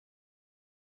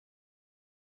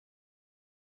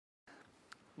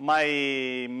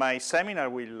My seminar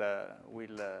will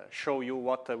show you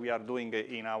what we are doing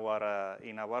in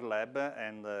our lab,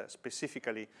 and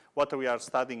specifically what we are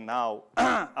studying now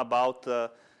about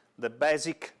the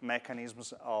basic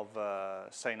mechanisms of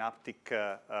synaptic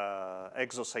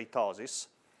exocytosis,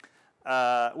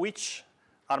 which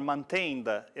are maintained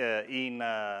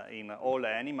in all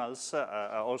animals,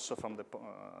 also from the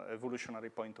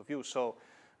evolutionary point of view. So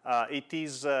it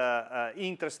is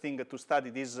interesting to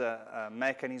study this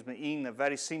mechanism in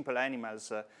very simple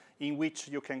animals in which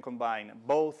you can combine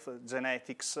both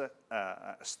genetics,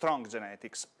 strong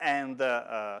genetics, and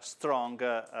strong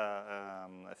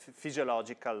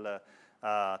physiological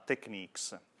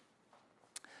techniques.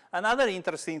 Another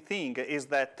interesting thing is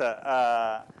that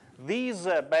these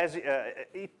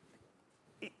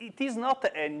it is not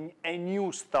a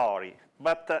new story,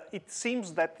 but it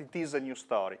seems that it is a new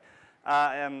story.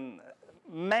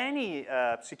 Many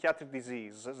psychiatric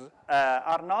diseases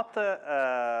are not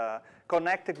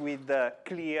connected with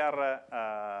clear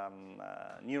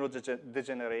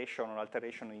neurodegeneration or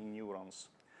alteration in neurons.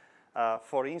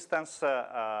 For instance,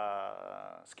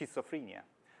 schizophrenia.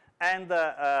 And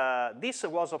this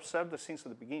was observed since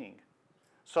the beginning.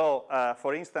 So,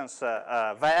 for instance,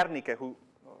 Wernicke, who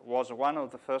was one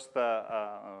of the first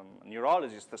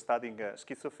neurologists studying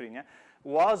schizophrenia,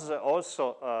 was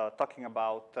also talking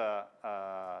about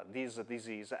this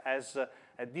disease as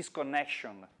a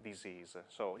disconnection disease.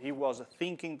 So he was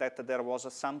thinking that there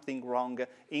was something wrong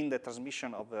in the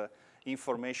transmission of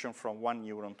information from one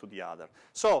neuron to the other.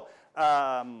 So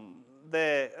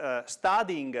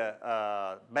studying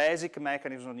basic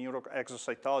mechanisms of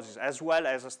neuroexocitosis, as well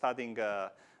as studying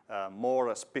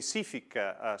more specific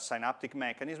synaptic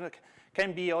mechanisms,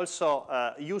 can be also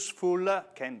useful,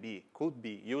 could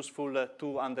be useful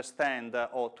to understand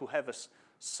or to have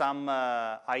some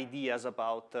ideas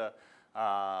about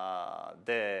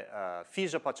the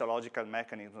physiopathological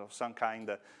mechanism of some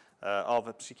kind of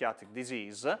a psychiatric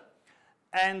disease.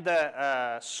 And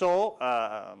so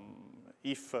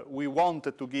if we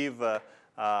wanted to give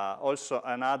also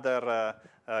another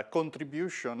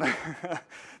contribution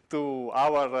to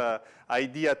our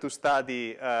idea to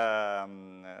study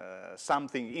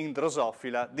something in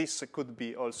Drosophila, this could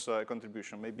be also a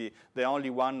contribution. Maybe the only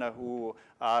one who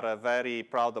are very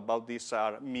proud about this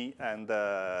are me and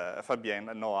Fabienne,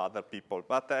 and no other people.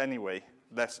 But anyway,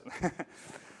 that's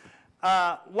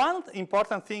one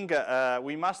important thing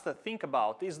we must think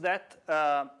about is that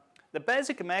the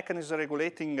basic mechanism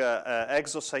regulating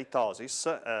exocytosis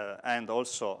and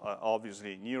also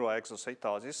obviously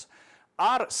neuroexocytosis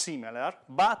are similar,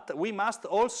 but we must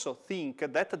also think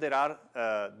that there are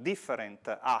different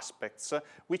aspects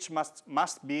which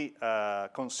must be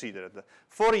considered.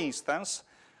 For instance,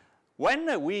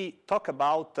 when we talk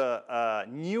about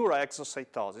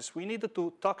neuroexocytosis, we need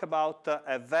to talk about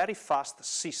a very fast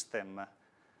system.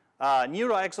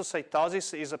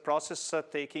 Neuroexocytosis is a process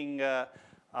taking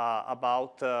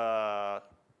about 200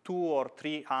 or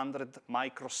 300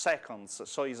 microseconds,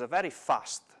 so it's a very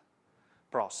fast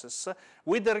process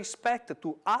with respect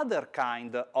to other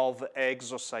kind of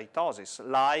exocytosis,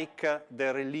 like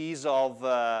the release of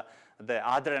the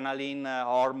adrenaline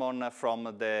hormone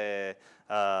from the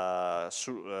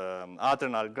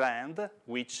adrenal gland,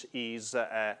 which is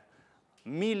a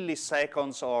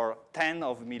milliseconds or 10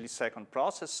 of millisecond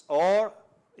process, or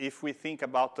if we think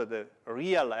about the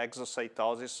real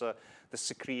exocytosis, the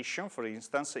secretion, for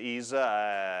instance, is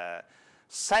a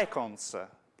seconds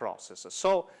process.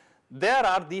 So there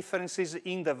are differences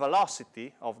in the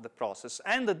velocity of the process,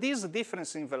 and these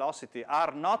differences in velocity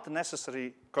are not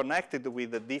necessarily connected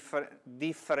with the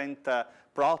different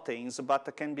proteins,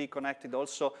 but can be connected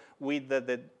also with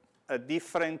the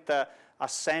different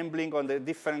assembling or the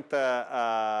different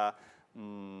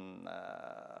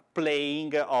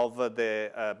playing of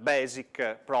the basic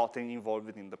protein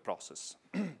involved in the process.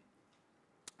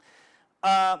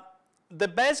 The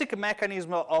basic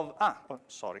mechanism of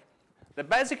the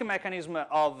basic mechanism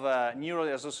of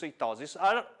neuroexocytosis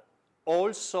are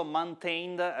also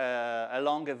maintained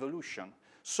along evolution.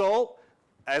 So,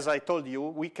 as I told you,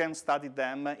 we can study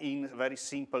them in very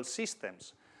simple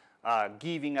systems,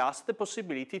 giving us the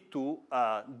possibility to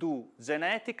do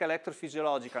genetic,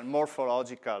 electrophysiological,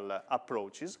 morphological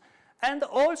approaches, and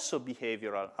also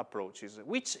behavioral approaches,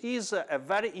 which is a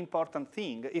very important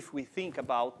thing if we think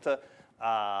about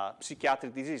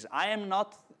psychiatric disease. I am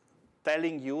not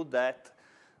telling you that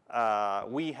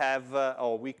we have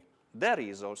or we there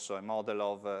is also a model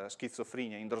of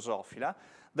schizophrenia in Drosophila.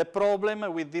 The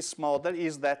problem with this model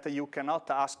is that you cannot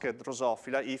ask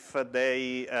Drosophila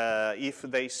if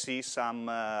they see some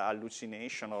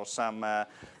hallucination or some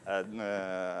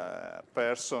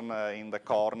person in the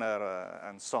corner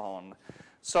and so on.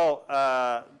 So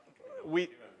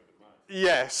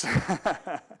yes.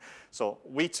 So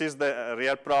which is the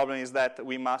real problem is that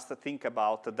we must think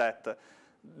about that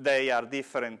they are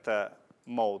different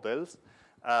models.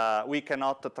 We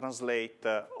cannot translate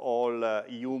all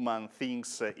human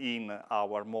things in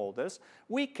our models.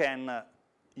 We can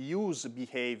use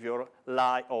behavior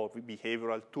or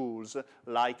behavioral tools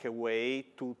like a way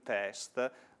to test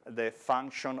the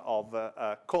function of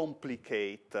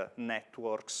complicated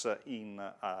networks in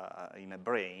a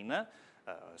brain,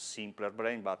 simpler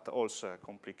brain, but also a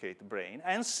complicated brain,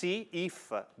 and see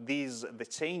if the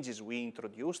changes we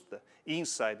introduced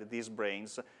inside these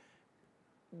brains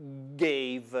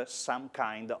gave some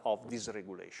kind of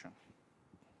dysregulation.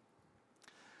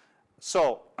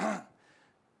 So,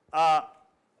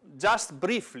 just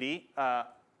briefly,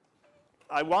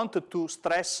 I wanted to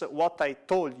stress what I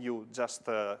told you just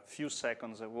a few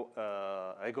seconds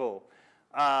ago.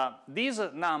 These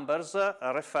numbers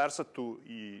refers to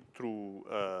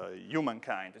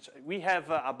humankind.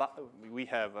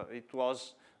 It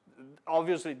was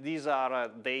obviously these are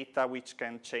data which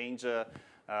can change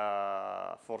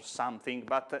for something,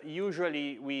 but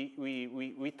usually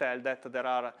we tell that there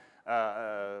are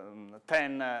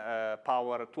 10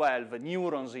 power 12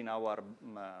 neurons in our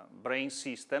brain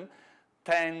system,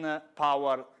 10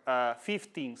 power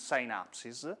 15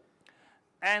 synapses,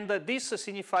 and this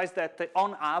signifies that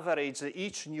on average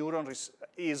each neuron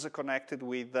is connected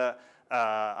with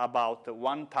about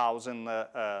 1,000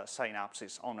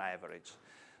 synapses on average.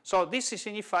 So this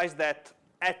signifies that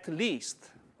at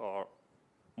least, or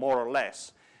more or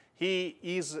less,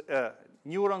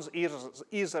 neurons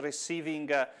is receiving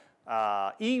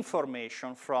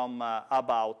information from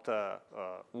about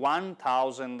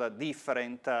 1,000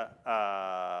 different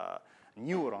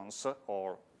neurons,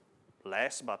 or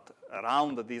less, but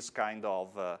around this kind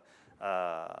of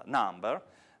number.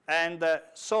 And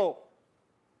so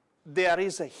there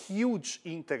is a huge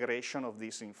integration of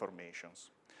these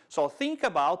informations. So think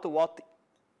about what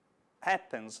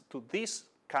happens to this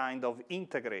kind of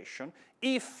integration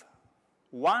if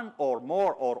one or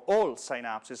more or all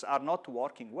synapses are not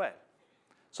working well.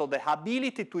 So the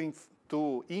ability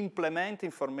to implement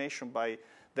information by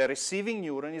the receiving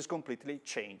neuron is completely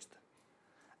changed.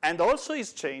 And also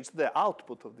is changed the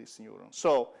output of this neuron.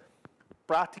 So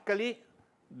practically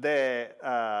the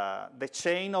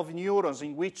chain of neurons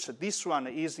in which this one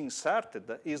is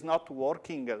inserted is not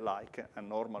working like a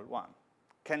normal one.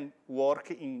 Can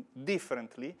work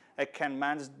differently and can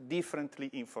manage differently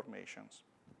informations.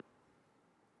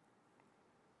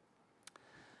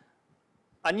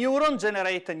 A neuron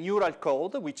generates a neural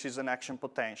code, which is an action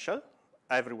potential.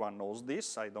 Everyone knows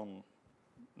this. I don't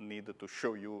need to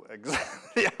show you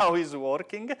exactly how it's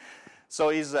working. So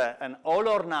it's an all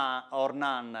or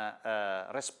none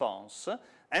response.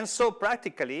 And so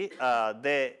practically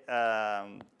the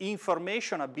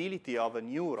information ability of a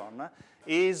neuron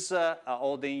is,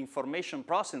 or the information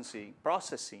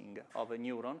processing of a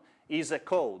neuron is a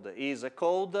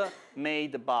code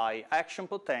made by action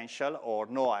potential or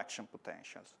no action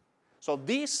potentials. So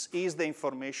this is the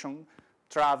information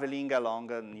traveling along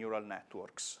neural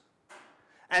networks.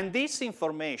 And this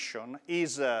information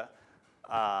is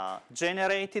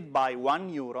generated by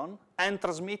one neuron and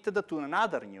transmitted to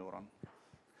another neuron.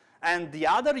 And the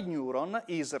other neuron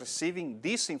is receiving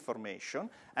this information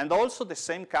and also the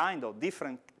same kind of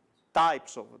different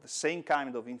types of the same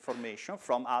kind of information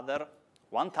from other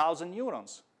 1,000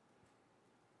 neurons.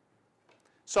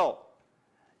 So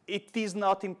it is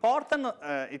not important,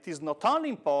 it is not only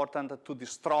important to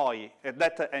destroy,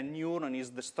 that a neuron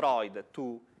is destroyed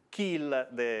to kill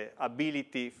the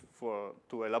ability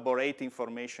to elaborate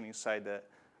information inside a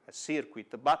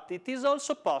circuit, but it is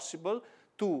also possible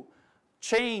to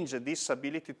change this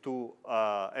ability to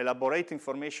elaborate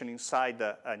information inside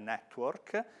a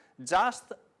network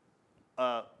just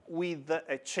with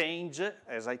a change,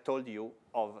 as I told you,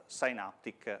 of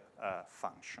synaptic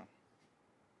function.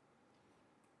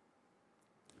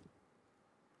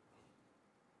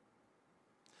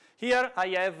 Here I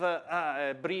have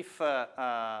a brief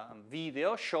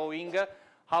video showing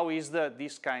how is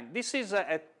this kind. This is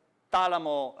a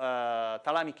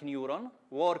thalamic neuron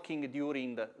working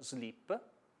during the sleep.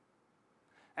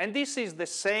 And this is the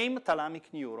same thalamic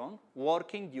neuron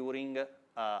working during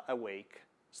awake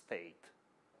state.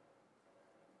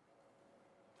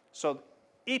 So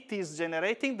it is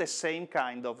generating the same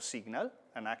kind of signal,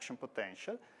 an action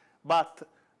potential, but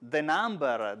the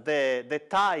number, the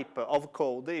type of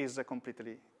code is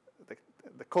completely,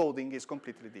 the coding is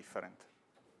completely different.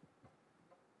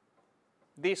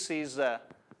 This is a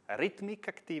rhythmic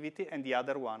activity, and the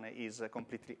other one is a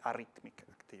completely arrhythmic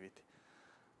activity.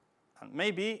 And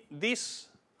maybe this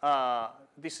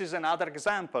is another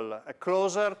example,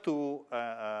 closer to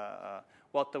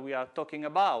what we are talking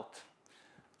about.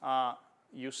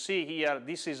 You see here,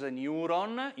 this is a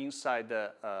neuron inside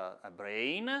a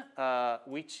brain,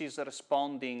 which is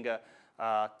responding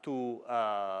to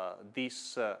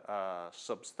this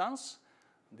substance.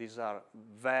 These are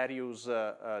various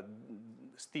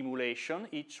stimulation.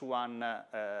 Each one,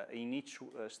 in each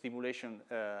stimulation,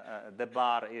 the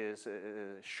bar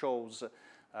shows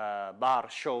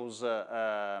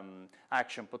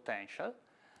action potential.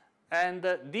 And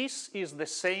this is the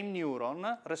same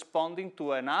neuron responding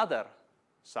to another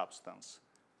substance.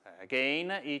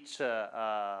 Again, each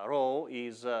row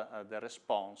is the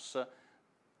response,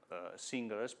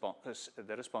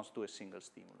 the response to a single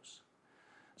stimulus.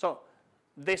 So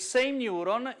the same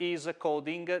neuron is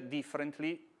coding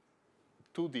differently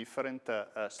two different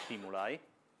stimuli.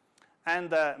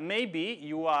 And maybe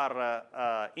you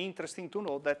are interested to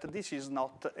know that this is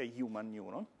not a human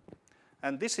neuron.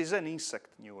 And this is an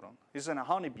insect neuron. It's a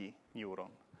honeybee neuron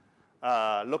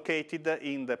located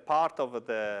in the part of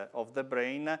the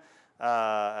brain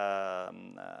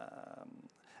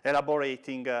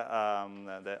elaborating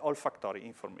the olfactory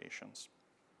informations.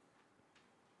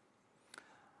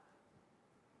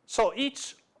 So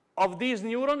each of these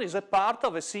neurons is a part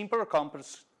of a simple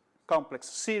complex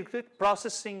circuit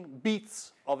processing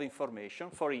bits of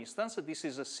information. For instance, this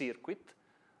is a circuit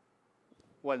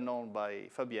well known by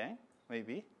Fabien,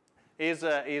 maybe, is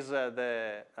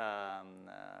the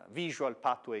visual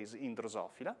pathways in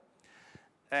Drosophila.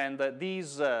 And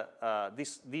these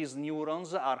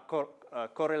neurons are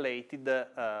correlated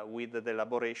with the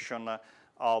elaboration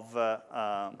of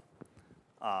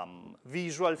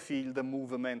visual field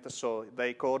movement, so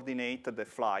they coordinate the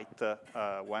flight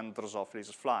when Drosophila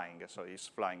is flying. So it's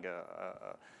flying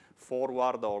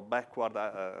forward or backward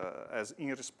as in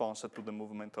response to the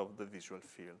movement of the visual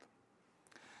field.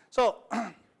 So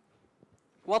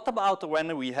what about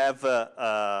when we have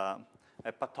a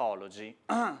pathology?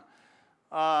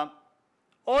 All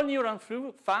neuron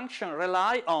function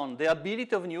rely on the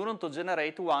ability of neuron to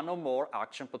generate one or more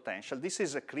action potential. This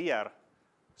is a clear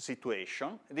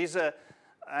situation.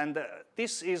 And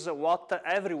this is what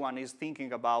everyone is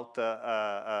thinking about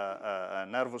a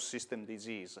nervous system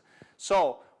disease.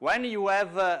 So when you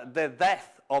have the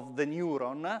death of the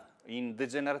neuron in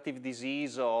degenerative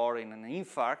disease or in an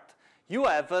infarct, you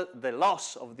have the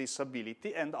loss of this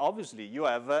ability, and obviously you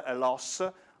have a loss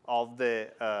of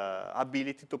the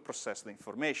ability to process the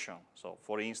information. So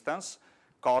for instance,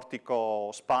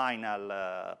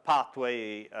 corticospinal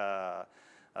pathway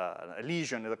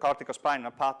lesion in the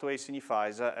corticospinal pathway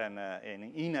signifies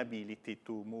an inability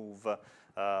to move a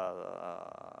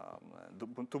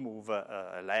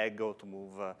leg or to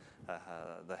move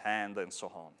the hand and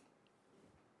so on.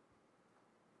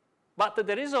 But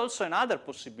there is also another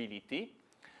possibility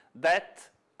that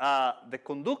the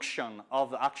conduction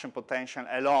of action potential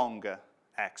along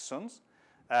axons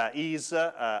is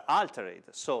altered.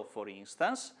 So, for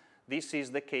instance, this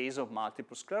is the case of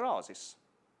multiple sclerosis.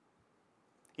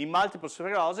 In multiple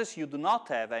sclerosis, you do not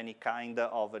have any kind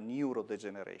of a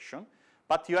neurodegeneration,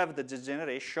 but you have the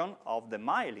degeneration of the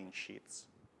myelin sheaths.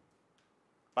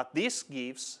 But this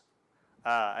gives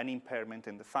an impairment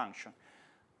in the function.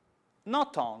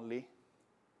 Not only.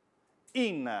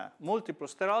 In multiple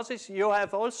sclerosis, you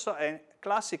have also a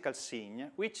classical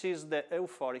sign, which is the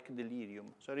euphoric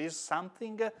delirium. So there is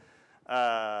something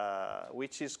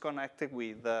which is connected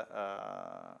with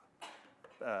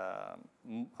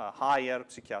higher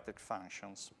psychiatric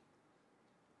functions.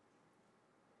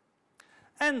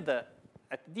 And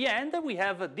at the end, we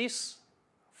have this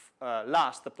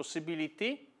last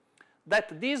possibility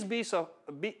that these bits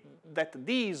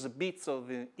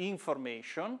of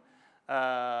information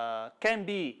can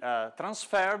be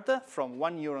transferred from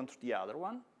one neuron to the other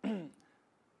one.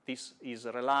 This is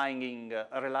relying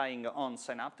on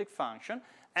synaptic function,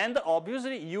 and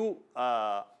obviously you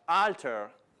alter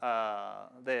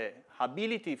the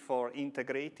ability for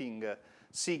integrating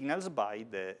signals by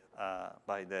the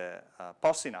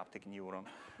postsynaptic neuron.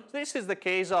 So this is the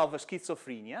case of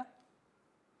schizophrenia.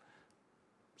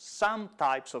 Some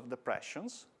types of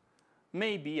depressions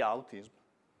may be autism.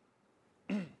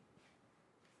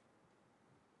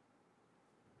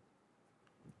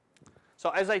 So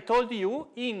as I told you,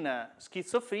 in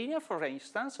schizophrenia, for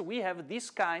instance, we have this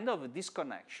kind of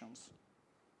disconnections.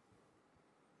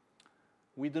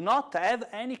 we do not have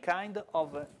any kind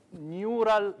of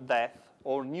neural death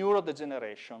or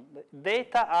neurodegeneration. The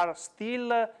data are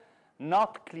still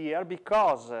not clear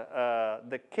because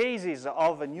the cases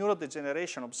of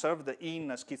neurodegeneration observed in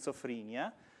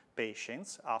schizophrenia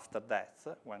patients after death,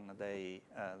 when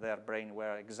their brain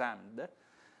were examined,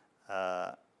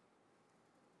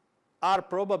 are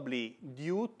probably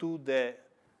due to the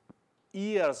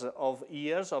years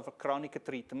of chronic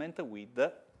treatment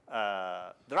with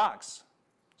drugs.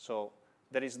 So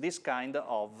there is this kind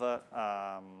of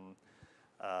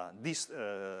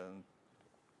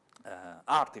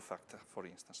artifact, for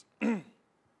instance.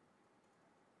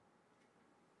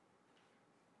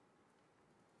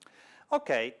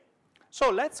 Okay, so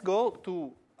let's go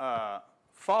to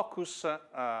focus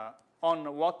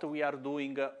on what we are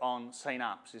doing on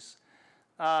synapses.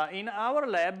 In our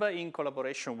lab, in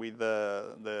collaboration with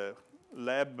the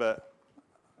lab,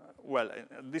 well,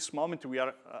 at this moment we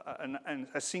are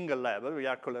a single lab. We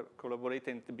are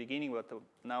collaborating at the beginning, but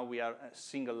now we are a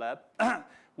single lab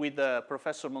with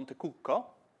Professor Montecucco.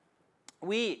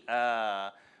 We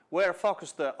were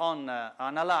focused on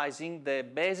analyzing the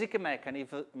basic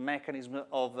mechanism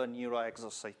of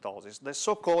neuroexocitosis, the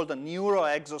so-called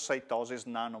neuroexocitosis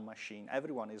nanomachine.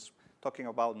 Everyone is talking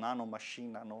about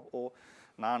nanomachine,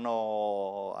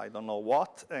 nano, I don't know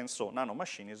what, and so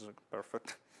nanomachine is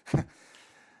perfect.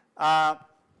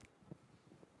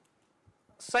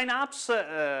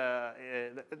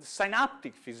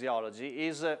 Synaptic physiology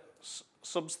is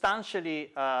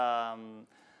substantially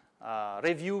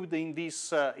reviewed in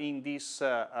this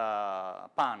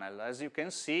panel. As you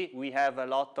can see, we have a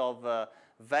lot of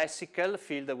vesicle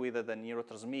filled with the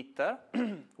neurotransmitter,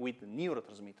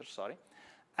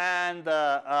 and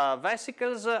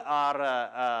vesicles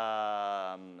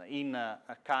are in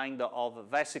a kind of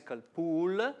vesicle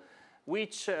pool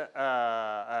which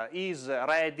is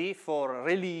ready for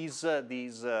release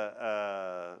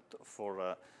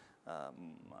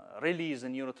release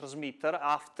neurotransmitter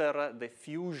after the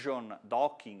fusion,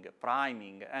 docking,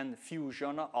 priming, and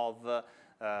fusion of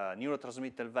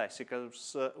neurotransmitter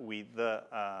vesicles with the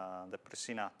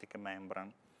presynaptic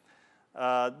membrane.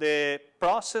 The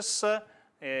process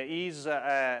is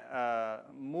a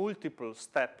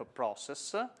multiple-step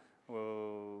process.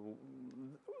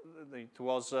 It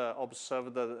was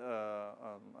observed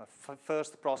a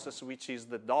first process, which is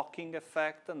the docking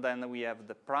effect, and then we have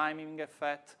the priming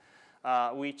effect,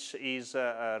 which is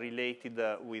related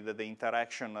with the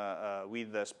interaction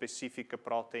with the specific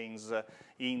proteins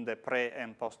in the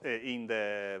in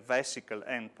the vesicle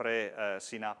and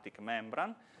presynaptic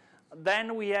membrane.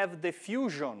 Then we have the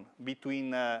fusion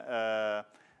between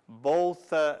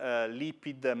both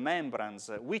lipid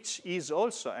membranes, which is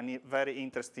also a very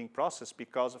interesting process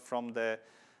because from the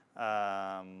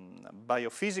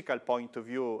biophysical point of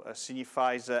view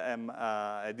signifies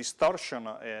a distortion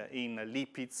in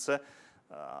lipids,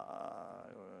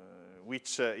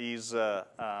 which is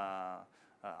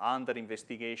under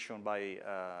investigation by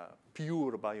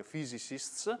pure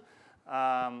biophysicists.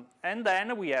 And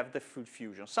then we have the full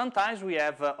fusion. Sometimes we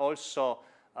have also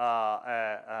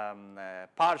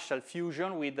partial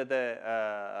fusion with the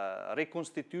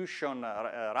reconstitution,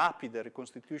 rapid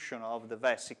reconstitution of the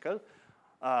vesicle,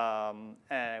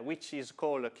 which is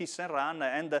called kiss and run.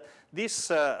 And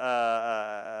this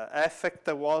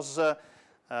effect was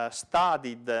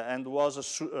studied and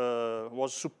was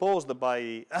supposed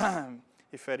by,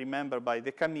 if I remember, by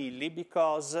De Camilli,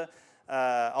 because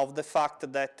of the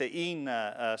fact that in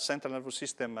central nervous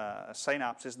system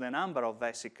synapses, the number of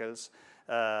vesicles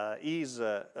is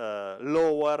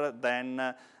lower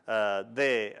than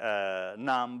the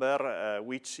number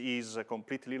which is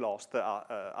completely lost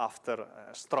after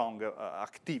strong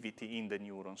activity in the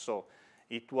neuron. So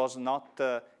it was not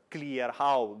clear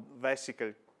how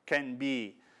vesicle can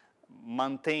be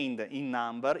maintained in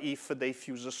number if they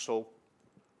fuse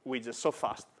with so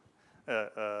fast,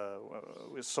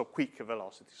 with so quick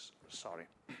velocities. Sorry.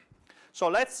 So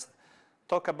let's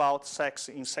talk about sex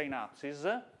in synapses.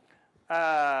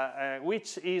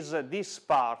 Which is this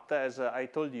part, as I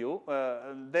told you.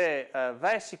 The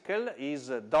vesicle is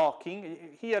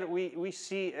docking. Here we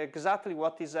see exactly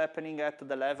what is happening at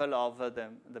the level of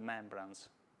the membranes.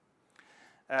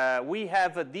 We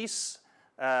have this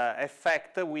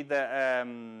effect with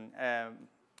a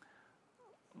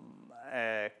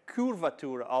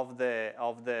curvature of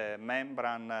the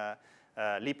membrane,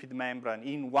 lipid membrane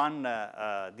in one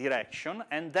direction,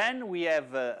 and then we have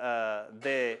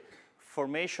the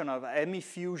formation of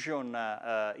hemifusion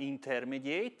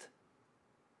intermediate,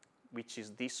 which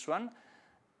is this one,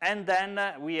 and then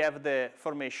we have the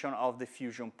formation of the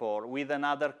fusion pore with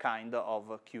another kind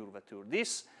of curvature.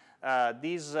 This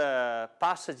these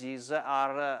passages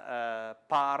are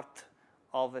part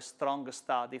of a strong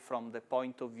study from the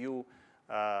point of view,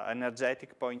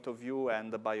 energetic point of view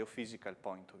and the biophysical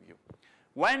point of view.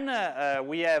 When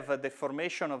we have the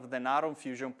formation of the neuron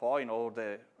fusion point or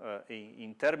the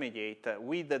intermediate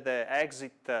with the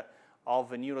exit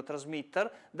of a neurotransmitter,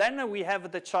 then we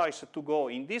have the choice to go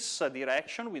in this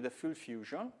direction with the full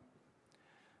fusion,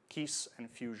 kiss and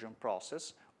fusion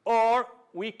process, or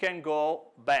we can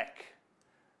go back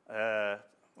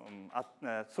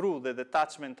through the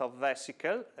detachment of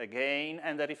vesicle again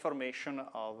and the reformation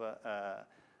of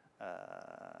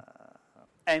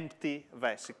empty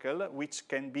vesicle, which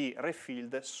can be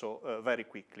refilled very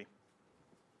quickly.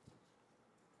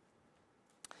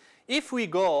 If we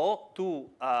go to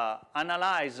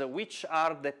analyze which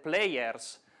are the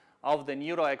players of the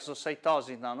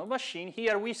neuroexocitosis nanomachine,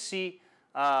 here we see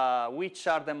which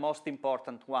are the most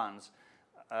important ones,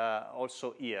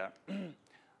 also here.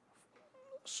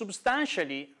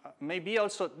 Substantially, maybe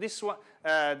also this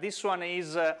one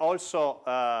is also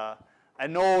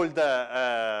an old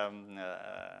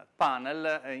panel.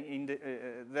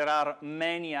 There are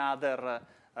many other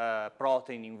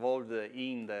protein involved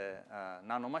in the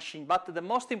nanomachine, but the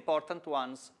most important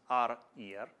ones are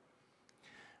here,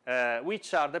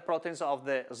 which are the proteins of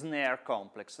the snare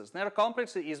complex. The snare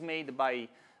complex is made by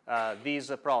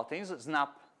these proteins,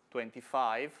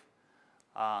 SNAP25,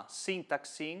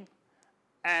 syntaxine,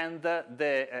 and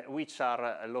which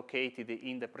are located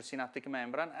in the presynaptic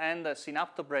membrane, and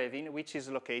synaptobrevin, which is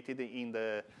located in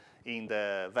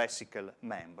the vesicle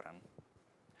membrane.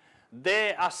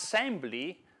 The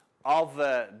assembly of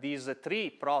these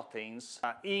three proteins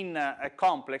in a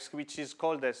complex which is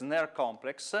called a snare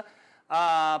complex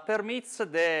permits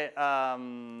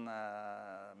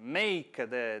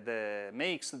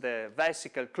makes the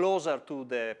vesicle closer to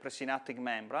the presynaptic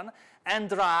membrane and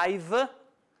drive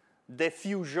the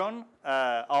fusion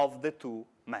of the two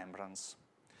membranes.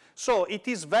 So it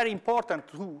is very important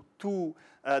to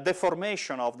the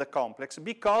formation of the complex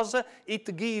because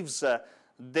it gives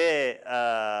the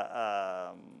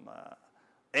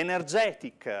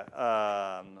energetic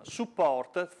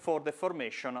support for the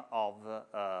formation of,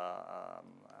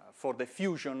 for the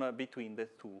fusion between the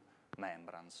two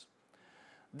membranes.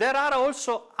 There are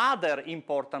also other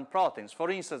important proteins.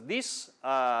 For instance, this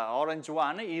orange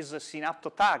one is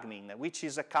synaptotagmin, which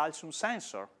is a calcium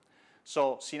sensor.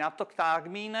 So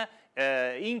synaptotagmin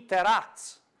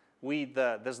interacts with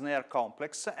the snare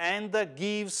complex and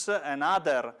gives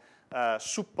another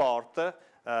support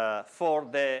for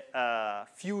the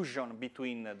fusion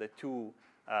between the two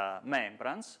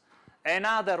membranes.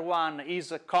 Another one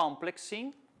is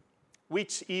complexin,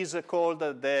 which is called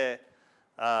the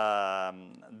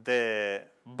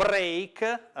break.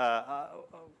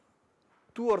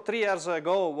 2 or 3 years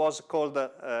ago was called,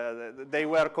 they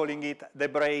were calling it the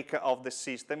break of the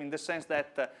system, in the sense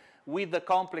that with the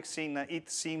complexin it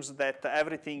seems that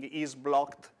everything is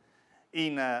blocked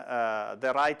in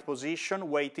the right position,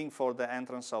 waiting for the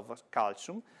entrance of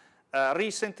calcium.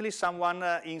 Recently, someone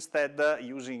instead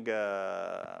using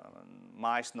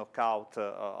mice knockout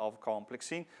of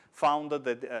complexin found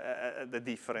the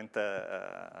different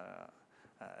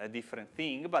a different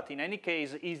thing, but in any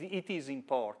case, it is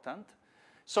important.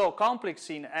 So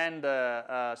complexin and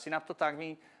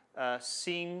synaptotagmin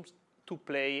seem to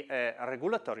play a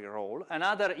regulatory role.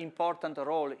 Another important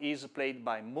role is played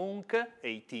by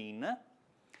MUNC18.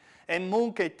 And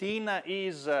MUNC18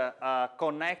 is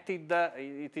connected,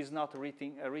 it is not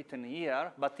written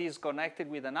here, but is connected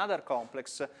with another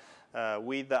complex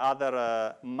with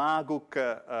other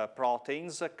MAGUC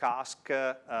proteins, CASC,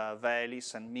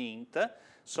 VELIS, and MINT.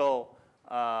 So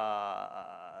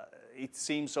it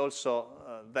seems also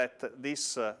that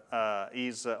this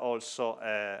is also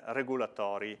a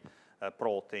regulatory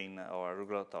protein or a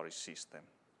regulatory system.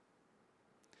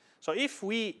 So if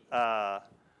we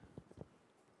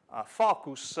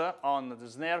focus on the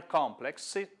snare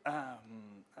complex,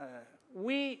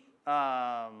 we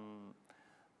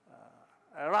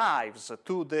arrive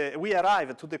to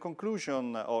the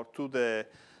conclusion or to the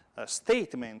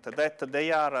statement that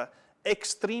they are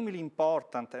extremely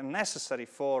important and necessary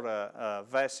for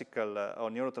vesicle or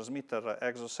neurotransmitter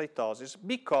exocytosis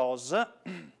because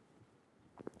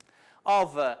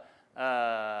of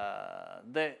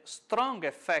the strong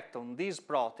effect on these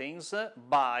proteins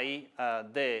by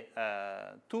the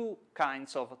two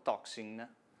kinds of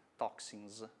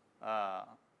toxins,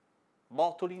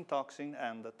 botulin toxin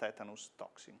and tetanus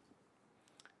toxin.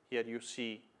 Here you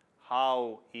see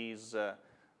how is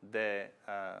the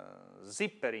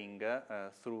zippering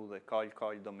through the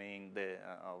coil-coil domain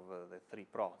of the three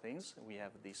proteins. We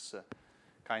have this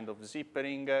kind of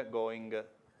zippering going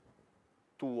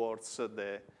towards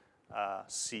the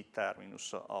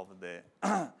C-terminus of the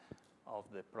of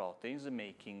the proteins,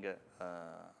 making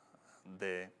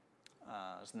the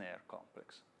snare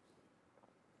complex.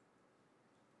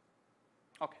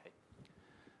 Okay.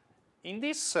 In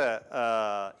this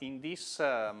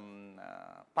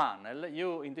panel,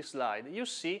 in this slide, you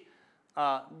see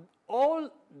all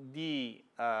the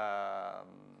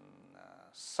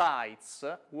sites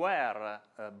where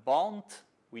Bont,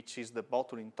 which is the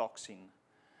botulinum toxin,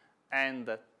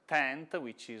 and Tent,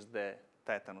 which is the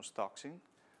tetanus toxin,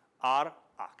 are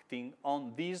acting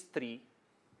on these three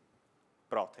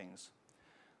proteins.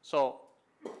 So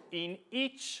in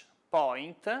each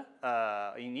point,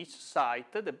 in each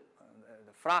site, the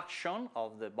fraction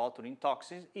of the botulinum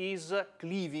toxin is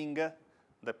cleaving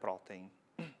the protein.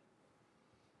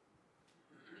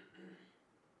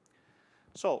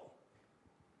 So,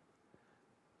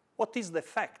 what is the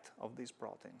effect of these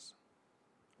proteins?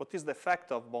 What is the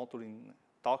effect of botulinum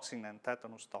toxin and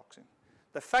tetanus toxin?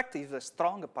 The effect is a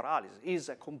strong paralysis, is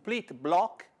a complete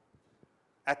block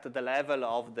at the level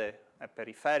of the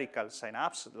peripheral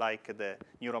synapse, like the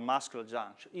neuromuscular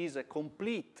junction, is a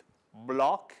complete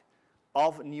block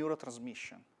of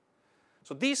neurotransmission.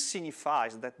 So this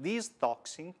signifies that these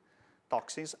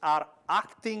toxins are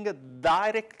acting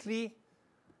directly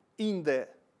in the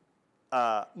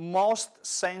most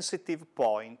sensitive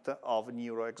point of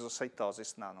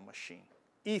neuroexocitosis nanomachine.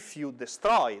 If you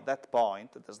destroy that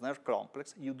point, the snare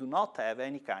complex, you do not have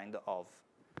any kind of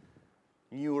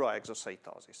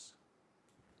neuroexocitosis.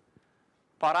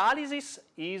 Paralysis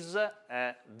is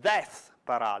a death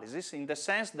paralysis in the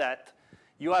sense that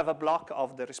you have a block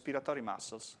of the respiratory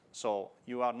muscles, so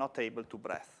you are not able to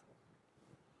breathe.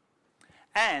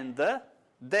 And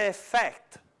the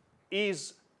effect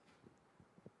is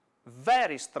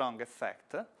very strong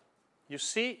effect. You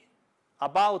see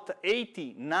about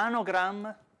 80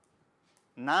 nanograms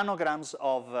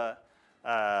of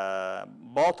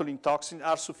botulinum toxin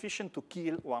are sufficient to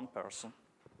kill one person.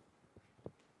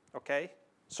 Okay?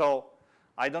 So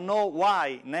I don't know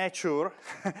why nature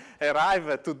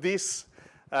arrived to this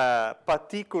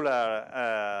particular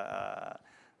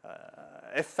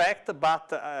effect,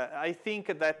 but I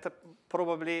think that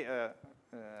probably,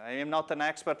 I am not an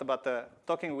expert, but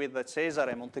talking with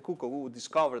Cesare Montecucco, who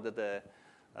discovered the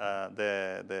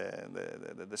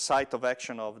site of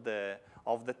action of the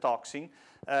toxin,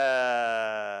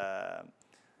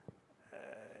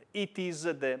 it is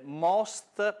the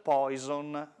most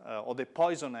poison or the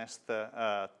poisonous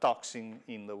toxin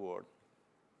in the world.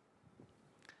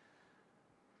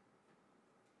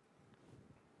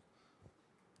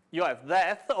 You have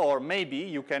death, or maybe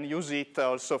you can use it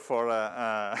also for,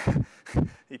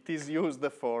 it is used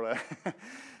for,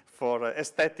 for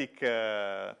aesthetic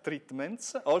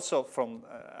treatments, also from,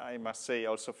 I must say,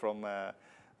 also from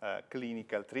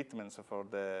clinical treatments for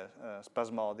the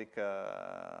spasmodic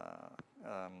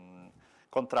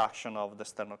contraction of the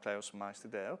sternocleidos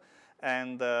mystidae.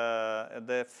 And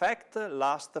the effect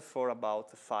lasts for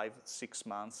about 5-6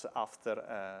 months after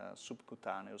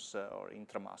subcutaneous or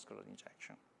intramuscular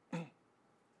injection.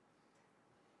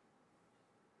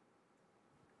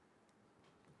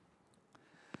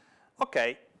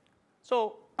 Okay,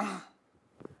 so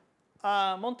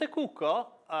Montecucco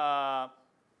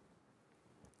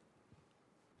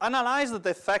analyzed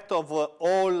the effect of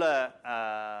all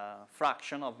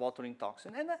fraction of botulinum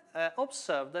toxin and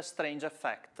observed a strange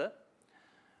effect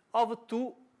of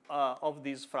two of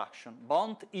these fractions,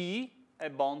 bond E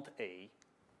and bond A.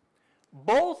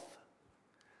 Both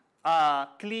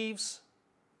cleave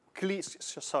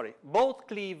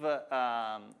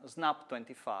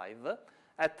SNAP25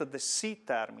 at the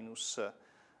C-terminus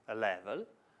level,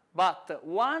 but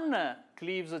one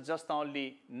cleaves just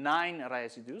only 9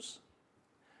 residues,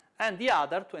 and the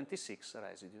other 26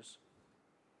 residues.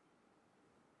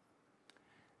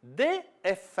 The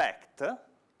effect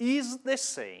is the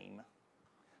same.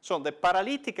 So the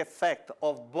paralytic effect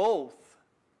of both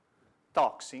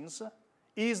toxins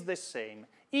is the same,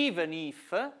 even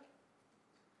if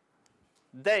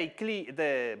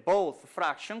both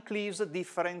fraction cleaves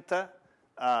different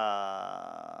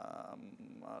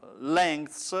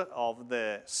lengths of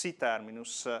the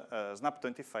C-terminus,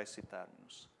 SNAP25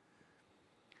 C-terminus.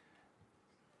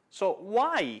 So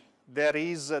why there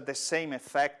is the same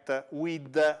effect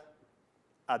with a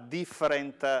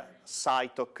different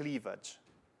site of cleavage?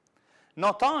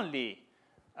 Not only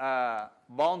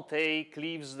bond A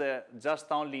cleaves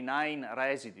just only 9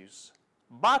 residues,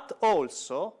 but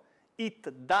also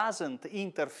it doesn't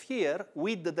interfere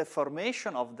with the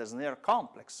formation of the snare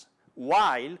complex,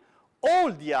 while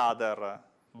all the other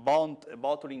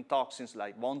botulinum toxins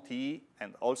like BONT-E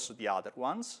and also the other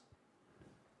ones,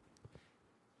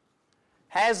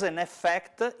 has an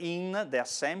effect in the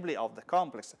assembly of the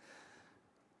complex.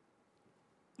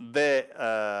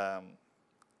 The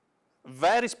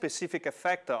very specific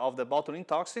effect of the botulinum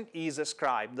toxin is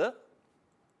ascribed,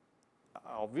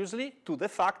 obviously, to the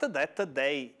fact that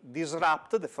they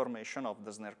disrupt the formation of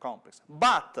the snare complex.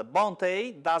 But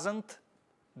BONT-A doesn't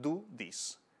do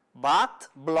this, but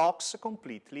blocks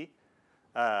completely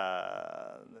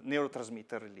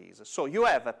neurotransmitter release. So you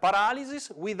have a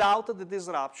paralysis without the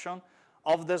disruption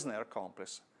of the snare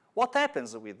complex. What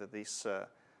happens with this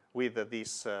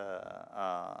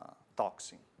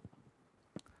toxin?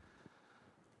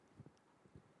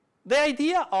 The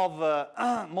idea of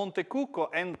Montecucco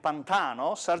and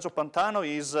Pantano, Sergio Pantano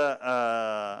is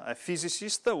a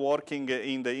physicist working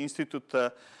in the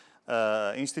Institute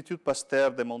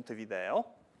Pasteur de Montevideo,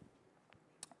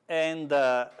 and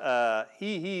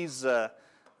he is a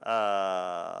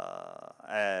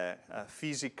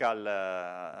physical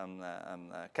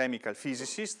chemical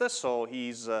physicist, so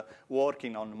he's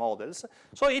working on models.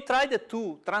 So he tried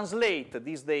to translate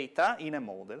this data in a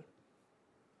model.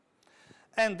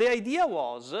 And the idea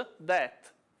was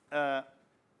that the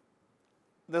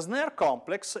snare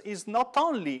complex is not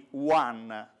only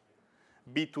one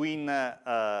between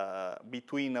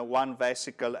one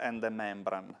vesicle and the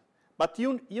membrane, but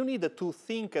you need to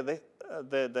think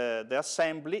the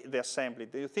assembly.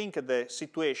 You think the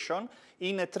situation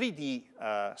in a 3D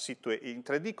in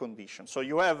 3D condition. So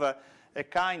you have a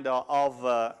kind of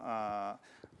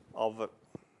you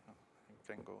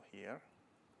can go here.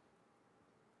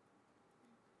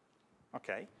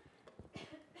 Okay.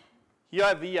 You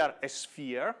have here a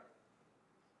sphere,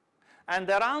 and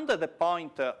around the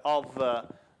point of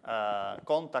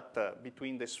contact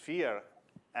between the sphere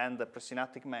and the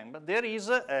presynaptic membrane, there is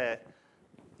a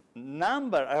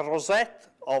rosette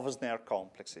of snare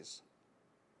complexes,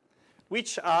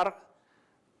 which are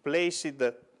placed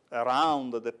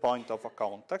around the point of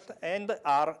contact and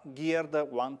are geared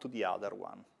one to the other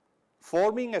one,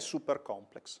 forming a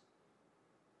supercomplex.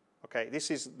 Okay, this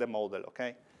is the model,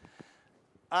 okay?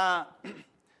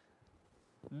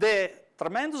 The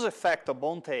tremendous effect of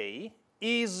BONT-A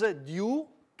is due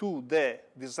to the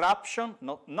disruption,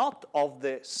 not of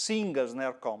the single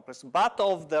snare complex, but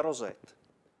of the rosette.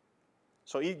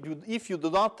 So if you do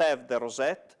not have the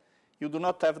rosette, you do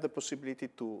not have the possibility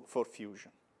for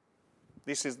fusion.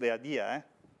 This is the idea,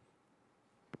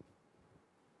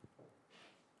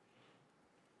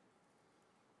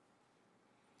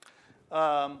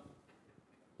 eh?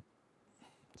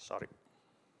 Sorry.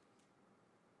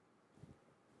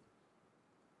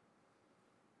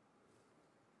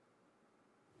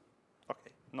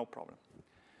 Okay, no problem.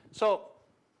 So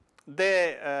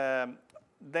the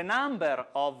number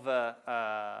of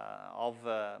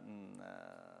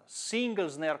single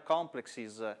snare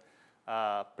complexes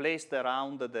placed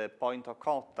around the point of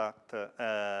contact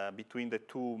between the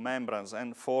two membranes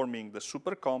and forming the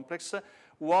supercomplex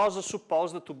was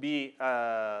supposed to be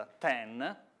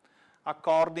 10,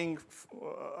 according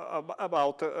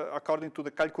to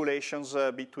the calculations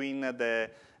between the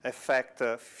effect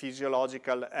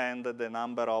physiological and the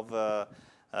number of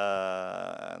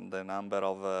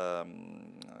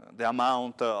the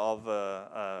amount of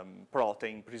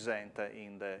protein present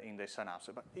in the synapse.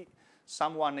 But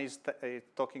someone is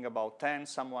talking about 10,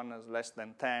 someone is less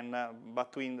than 10,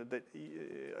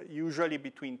 usually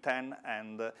between 10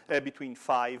 and between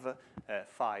 5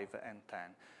 and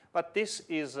 10. But this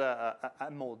is a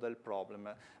model problem.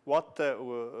 What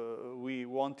we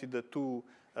wanted to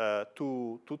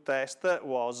test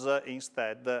was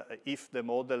instead if the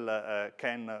model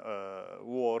can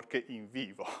work in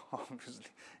vivo,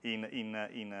 obviously,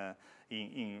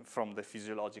 from the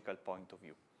physiological point of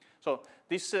view. So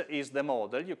this is the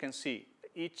model. You can see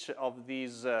each of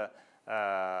these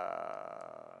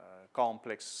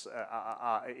complex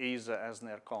is a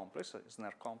snare complex,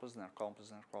 snare complex, snare complex,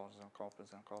 snare complex, snare complex,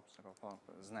 snare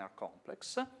complex, snare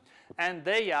complex, and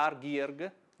they are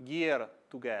geared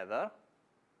together,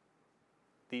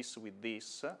 this with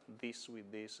this, this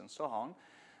with this, and so on,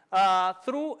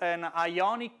 through an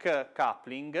ionic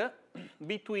coupling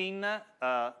between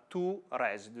two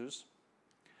residues.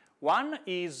 One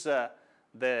is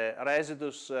the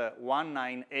residus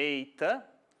 198,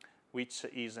 which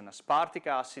is an aspartic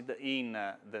acid in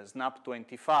the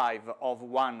SNAP25 of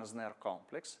one snare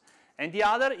complex. And the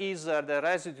other is the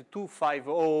residue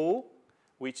 250,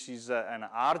 which is an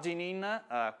arginine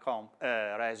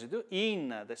residue in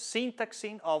the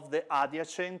syntaxine of the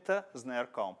adjacent snare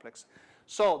complex.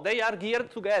 So they are geared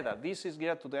together. This is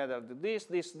geared together to this,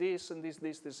 and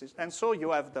this. And so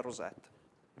you have the rosette.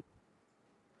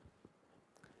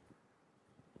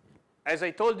 As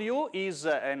I told you, is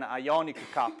an ionic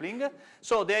coupling.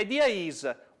 So the idea is,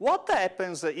 what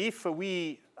happens if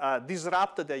we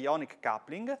disrupt the ionic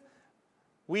coupling?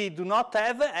 We do not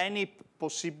have any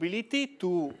possibility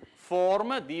to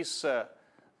form this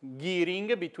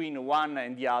gearing between one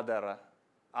and the other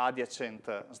adjacent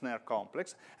snare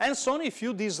complex. And so if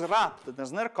you disrupt the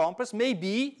snare complex,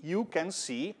 maybe you can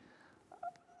see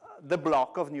the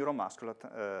block of neuromuscular,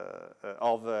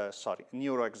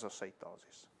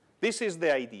 neuroexocitosis. This is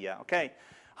the idea, okay?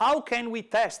 How can we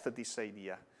test this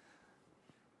idea?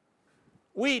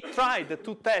 We tried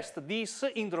to test this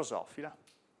in Drosophila,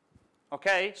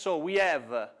 okay? So we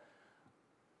have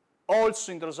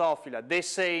also in Drosophila the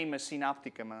same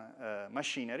synaptic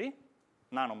machinery,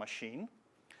 nanomachine.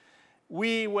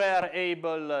 We were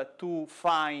able to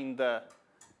find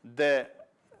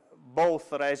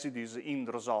both residues in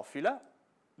Drosophila.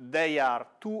 They are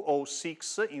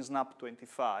 206 in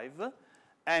SNAP25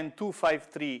 and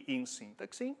 253 in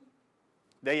syntaxine.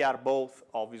 They are both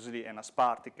obviously an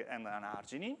aspartic and an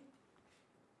arginine.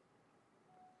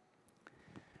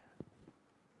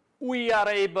 We are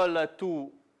able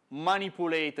to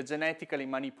genetically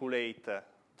manipulate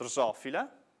Drosophila,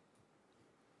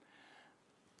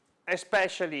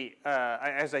 especially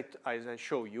as I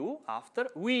show you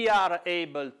after. We are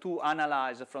able to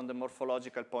analyze from the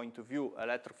morphological point of view,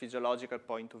 electrophysiological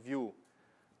point of view,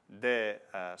 the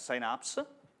synapse.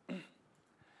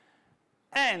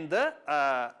 And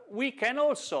we can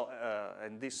also,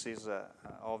 and this is a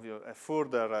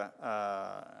further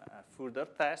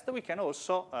test, we can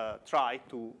also try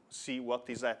to see what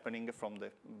is happening from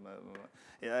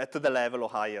at the level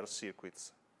of higher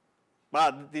circuits.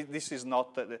 But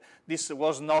this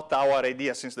was not our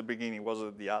idea since the beginning, it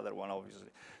was the other one, obviously.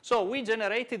 So we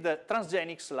generated the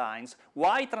transgenic lines.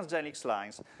 Why transgenic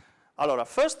lines? Allora,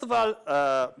 first of all,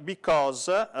 because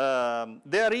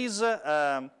there is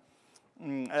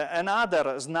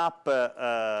another SNAP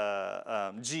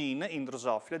gene in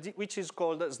Drosophila, which is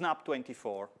called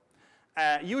SNAP24.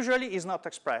 Usually is not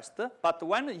expressed, but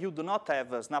when you do not have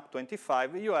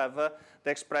SNAP25, you have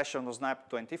the expression of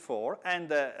SNAP24, and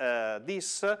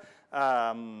this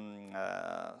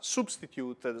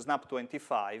substitute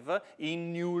SNAP25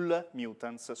 in null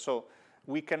mutants. So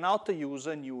we cannot use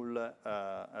null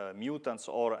mutants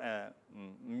or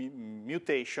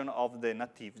mutation of the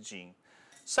native gene.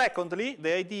 Secondly,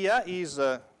 the idea is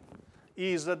that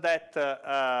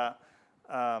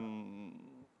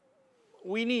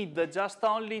we need just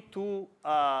only to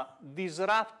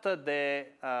disrupt the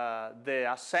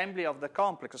assembly of the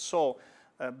complex. So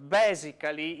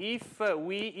basically, if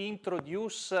we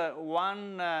introduce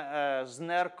one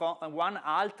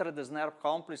altered snare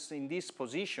complex in this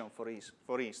position, for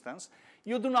instance,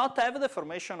 you do not have the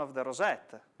formation of the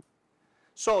rosette.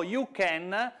 So you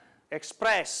can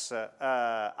express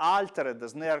altered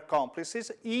snare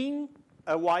complexes in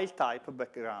a wild-type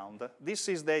background. This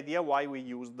is the idea why we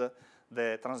used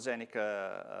the transgenic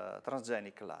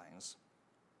lines.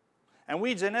 And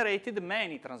we generated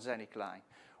many transgenic lines.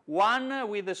 One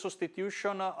with the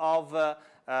substitution of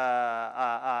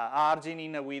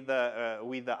arginine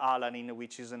with alanine,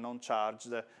 which is a not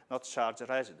charged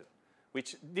residue.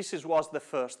 Was the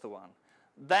first one.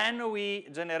 Then we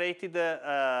generated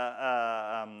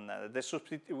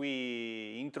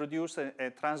we introduced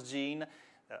a transgene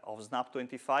of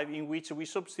SNAP25 in which we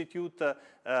substitute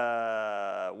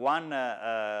one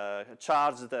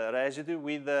charged residue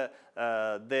with the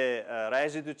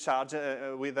residue charge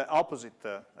with the opposite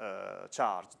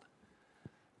charged.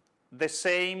 The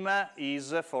same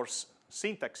is for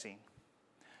syntaxine.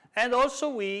 And also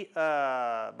we,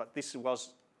 but this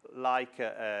was like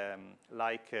a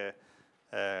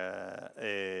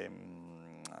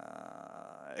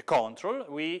control,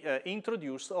 we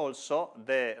introduced also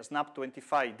the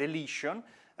SNAP25 deletion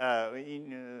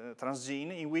in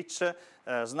transgene in which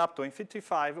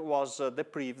SNAP25 was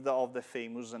deprived of the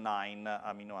famous 9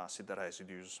 amino acid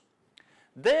residues.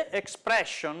 The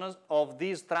expression of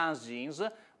these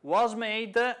transgenes was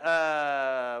made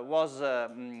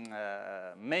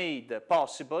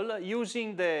possible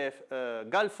using the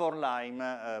Gal4-Lime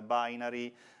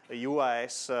binary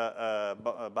UAS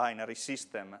binary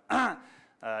system.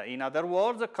 In other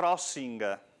words, crossing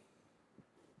the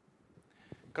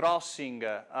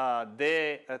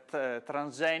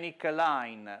transgenic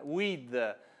line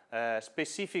with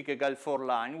specific Gal4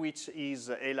 line, which is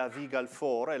ELA-V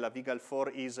Gal4. ELA-V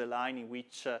Gal4 is a line in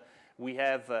which we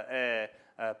have a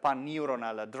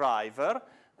pan-neuronal driver.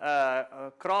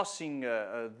 crossing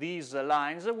these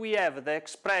lines, we have the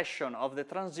expression of the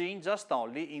transgene just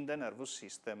only in the nervous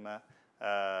system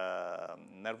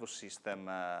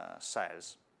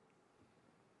cells.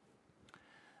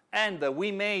 And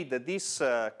we made this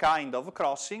kind of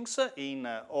crossings in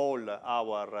all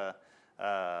our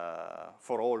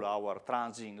for all our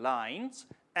transgene lines,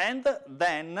 and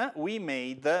then we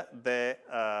made the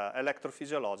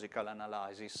electrophysiological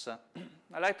analysis.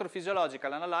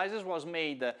 Electrophysiological analysis was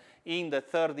made in the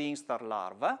third instar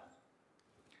larva,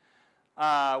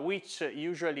 which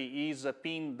usually is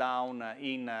pinned down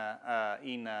in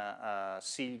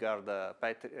Sealguard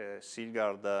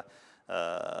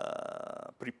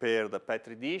prepared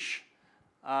Petri dish.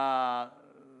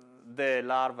 The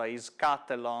larva is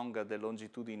cut along the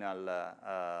longitudinal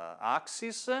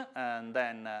axis, and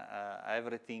then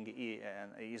everything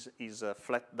is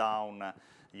flat down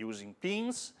using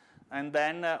pins, and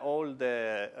then all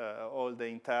the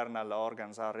internal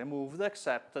organs are removed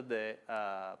except the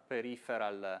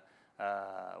peripheral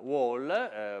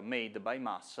wall made by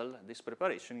muscle. This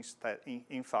preparation is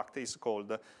in fact is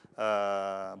called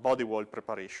body wall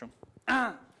preparation.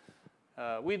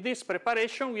 With this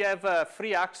preparation, we have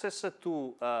free access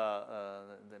to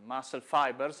the muscle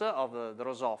fibers of the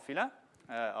Drosophila,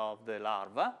 of the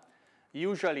larva,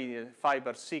 usually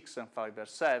fiber 6 and fiber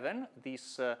 7.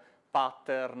 This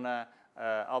pattern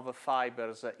of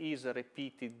fibers is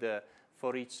repeated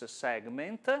for each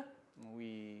segment.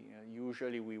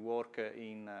 Usually we work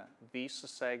in this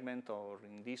segment, or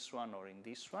in this one, or in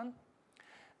this one.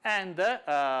 And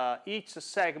each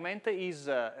segment is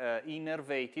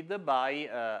innervated by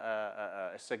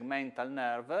a segmental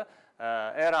nerve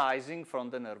arising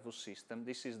from the nervous system.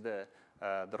 This is the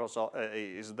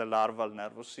larval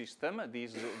nervous system.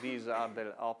 These are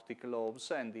the optic lobes,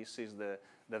 and this is the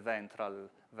ventral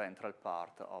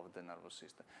part of the nervous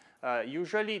system.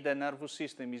 Usually the nervous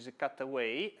system is cut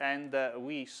away, and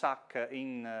we suck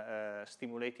in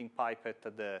stimulating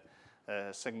pipette the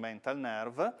segmental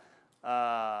nerve.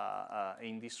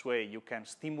 In this way you can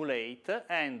stimulate,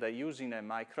 and using a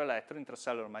microelectrode,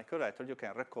 intracellular microelectrode, you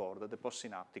can record the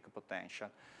postsynaptic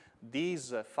potential.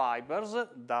 These fibers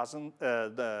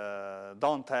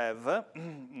don't have,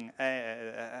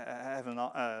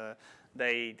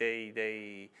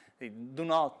 they do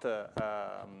not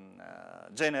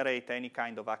generate any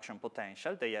kind of action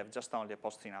potential. They have just only a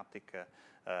postsynaptic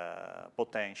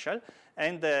potential,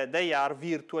 and they are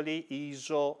virtually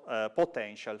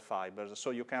isopotential fibers.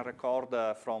 So you can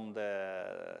record from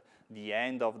the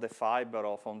end of the fiber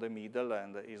or from the middle,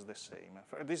 and is the same.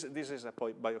 This is a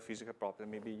biophysical property.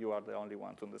 Maybe you are the only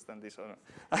one to understand this. Or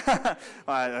not.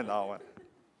 I don't know.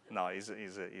 No, it's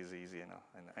easy, you know.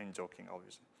 And I'm joking,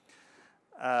 obviously.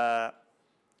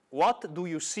 What do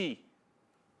you see?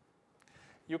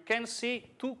 You can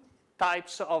see two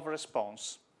types of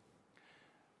response.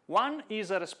 One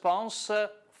is a response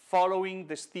following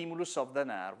the stimulus of the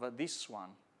nerve, this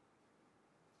one.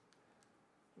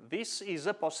 This is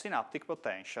a postsynaptic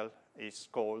potential. It's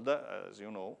called, as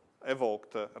you know,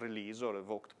 evoked release or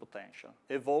evoked potential,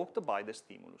 evoked by the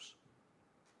stimulus.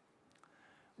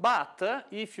 But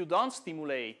if you don't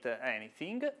stimulate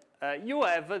anything, you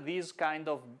have these kind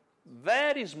of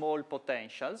very small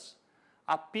potentials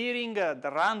appearing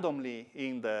randomly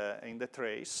in the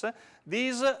trace.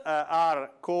 These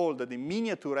are called the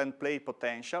miniature end plate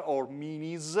potential, or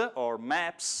minis, or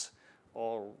maps,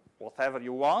 or whatever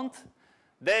you want.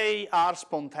 They are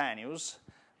spontaneous,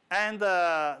 and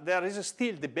there is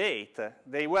still debate.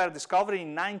 They were discovered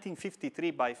in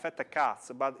 1953 by Fette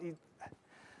Katz, but it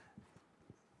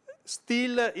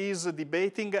still is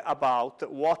debating about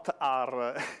what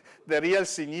are the real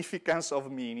significance of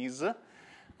minis.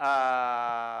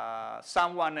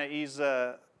 Someone is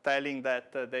telling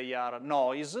that they are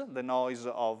noise, the noise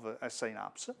of a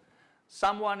synapse.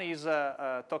 Someone is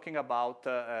talking about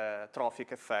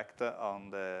trophic effect on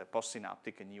the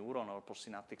postsynaptic neuron or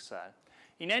postsynaptic cell.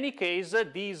 In any case,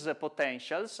 these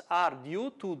potentials are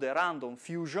due to the random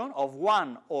fusion of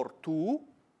 1 or 2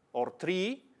 or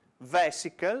 3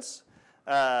 vesicles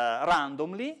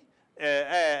randomly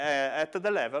at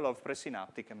the level of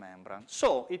presynaptic membrane.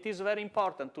 So it is very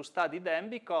important to study them,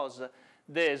 because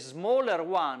the smaller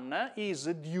one is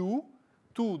due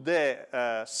to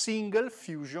the single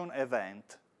fusion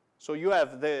event. So you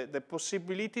have the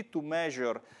possibility to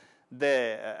measure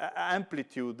the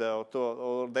amplitude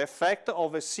or the effect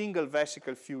of a single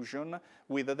vesicle fusion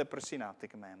with the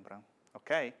presynaptic membrane.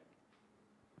 Okay?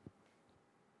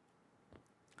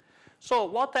 So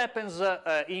what happens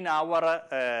in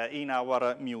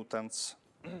our mutants?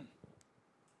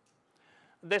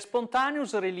 The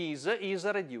spontaneous release is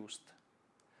reduced.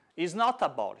 is not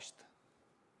abolished,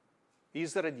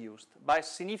 is reduced, but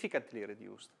significantly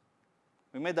reduced.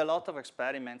 We made a lot of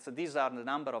experiments. These are the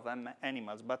number of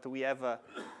animals, but we have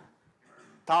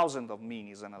thousands of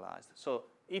minis analyzed. So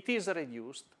it is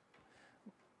reduced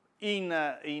in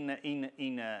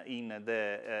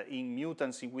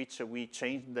mutants in which we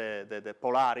change the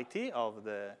polarity of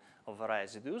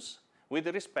residues with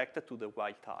respect to the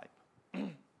wild type.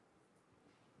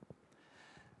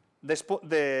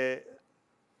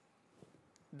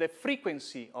 The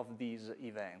frequency of these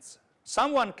events.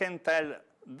 Someone can tell,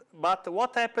 but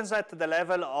what happens at the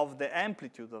level of the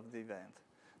amplitude of the event?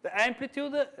 The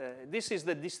amplitude, this is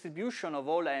the distribution of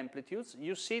all amplitudes.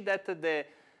 You see that the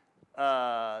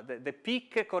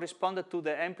peak corresponded to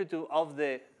the amplitude of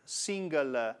the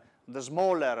single, the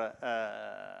smaller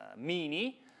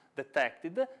mini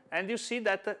detected, and you see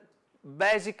that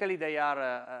basically they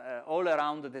are all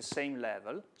around the same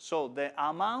level, so the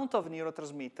amount of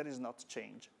neurotransmitter is not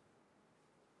changed.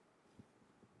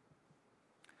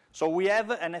 So we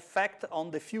have an effect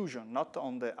on the fusion, not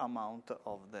on the amount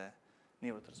of the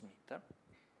neurotransmitter.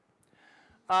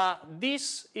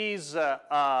 This is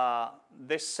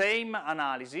the same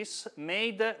analysis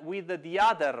made with the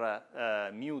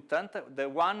other mutant, the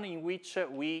one in which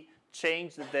we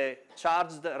changed the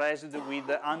charged residue with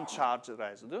the uncharged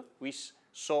residue. We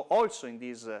saw also in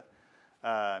this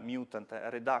mutant a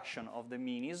reduction of the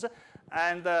minis.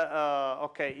 And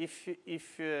okay,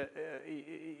 if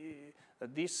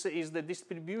this is the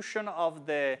distribution of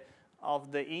the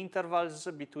intervals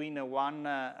between one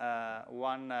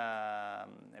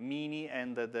mini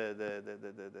and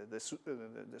the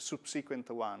subsequent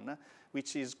one,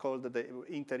 which is called the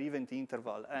inter-event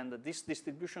interval. And this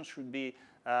distribution should be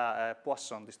a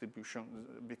Poisson distribution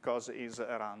because it's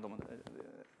random.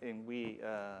 And we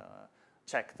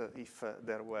checked if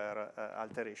there were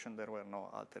alterations. There were no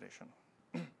alterations.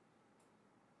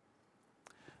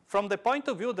 From the point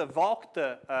of view of the evoked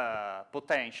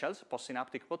potentials,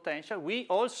 postsynaptic potential, we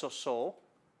also saw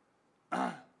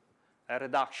a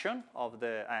reduction of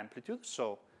the amplitude.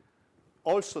 So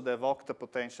also the evoked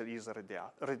potential is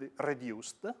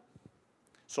reduced.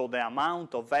 So the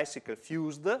amount of vesicle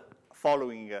fused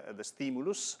following the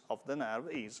stimulus of the nerve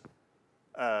is,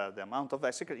 the amount of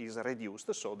vesicle is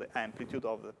reduced. So the amplitude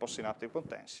of the postsynaptic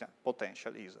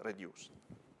potential is reduced.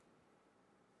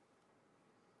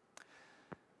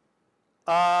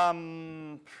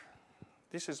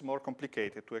 This is more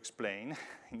complicated to explain.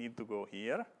 I need to go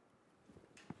here.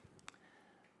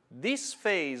 This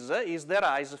phase is the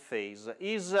rise phase,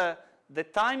 is the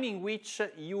time in which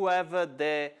you have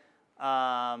the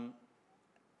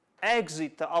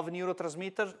exit of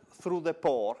neurotransmitter through the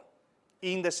pore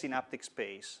in the synaptic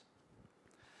space.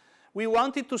 We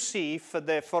wanted to see if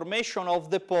the formation of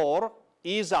the pore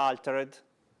is altered.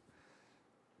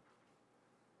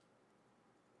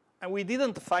 And we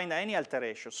didn't find any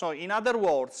alteration. So in other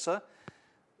words,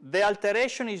 the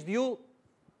alteration is due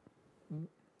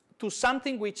to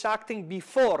something which acting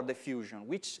before the fusion,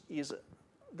 which is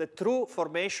the true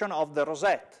formation of the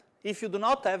rosette. If you do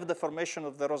not have the formation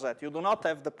of the rosette, you do not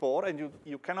have the pore, and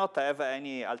you cannot have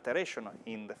any alteration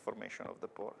in the formation of the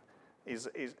pore. Is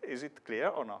it clear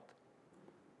or not?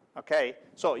 Okay,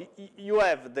 so you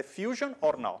have the fusion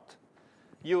or not.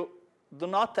 You do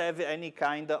not have any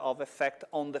kind of effect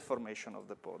on the formation of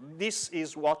the pore. This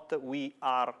is what we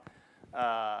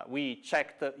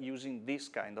checked using this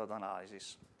kind of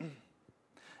analysis.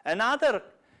 Another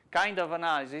kind of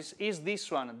analysis is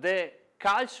this one, the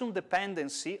calcium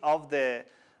dependency of the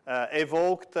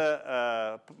evoked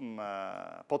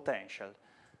potential.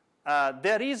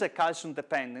 There is a calcium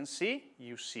dependency,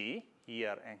 you see,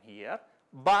 here and here,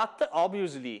 but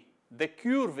obviously the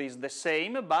curve is the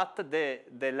same, but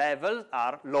the levels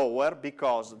are lower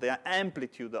because the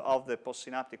amplitude of the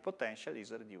postsynaptic potential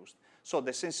is reduced. So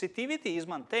the sensitivity is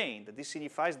maintained. This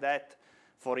signifies that,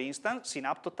 for instance,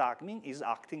 synaptotagmin is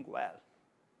acting well.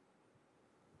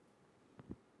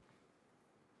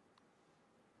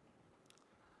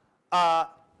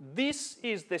 This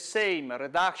is the same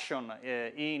reduction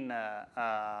in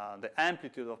the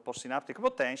amplitude of postsynaptic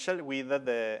potential with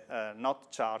the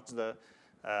not charged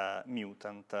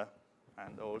mutant,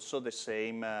 and also the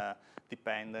same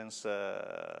dependence,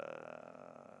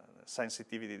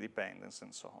 sensitivity dependence,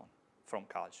 and so on from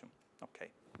calcium. Okay.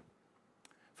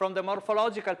 From the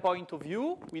morphological point of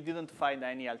view, we didn't find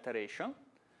any alteration.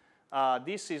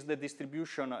 This is the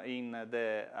distribution in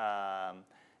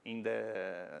the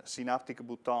synaptic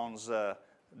button's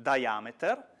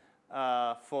diameter.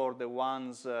 For the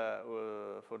ones who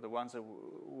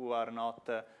are not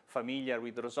familiar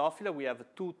with Drosophila, we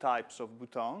have two types of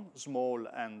button, small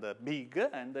and big,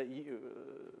 and the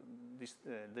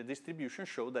distribution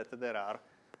shows that there are,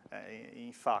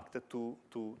 in fact, two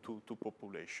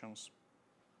populations.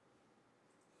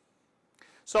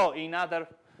 So, in other,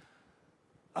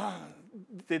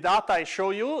 the data I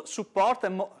show you support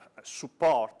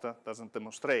doesn't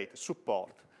demonstrate,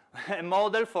 support a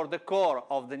model for the core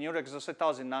of the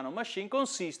neuroexocitosis nanomachine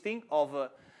consisting of,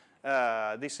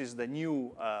 this is the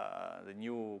new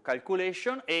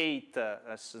calculation, 8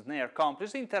 snare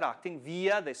complexes interacting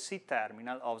via the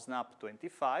C-terminal of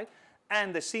SNAP25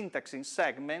 and the syntaxing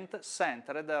segment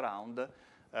centered around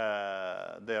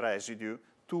the residue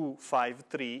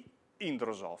 253 in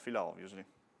Drosophila, obviously.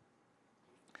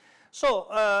 So,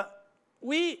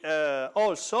 we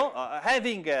also,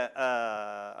 having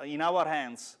in our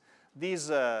hands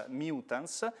these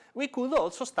mutants, we could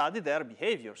also study their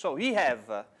behavior. So we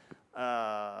have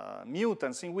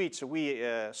mutants in which we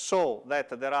saw that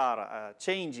there are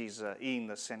changes in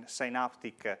the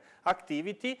synaptic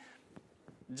activity,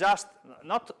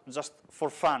 not just for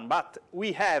fun, but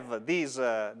we have these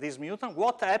mutants.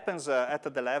 What happens at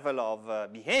the level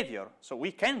of behavior? So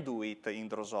we can do it in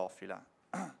Drosophila.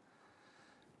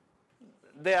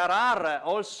 There are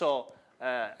also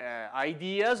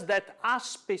ideas that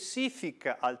specific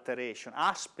alterations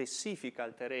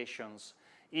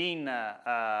in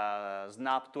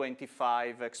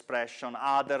SNAP25 expression,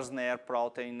 other snare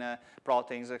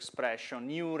proteins expression,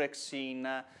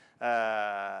 neurexin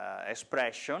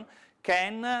expression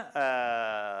can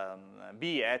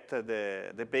be at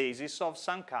the basis of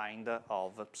some kind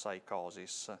of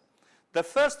psychosis. The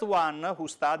first one who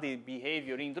studied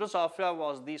behavior in Drosophila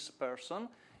was this person,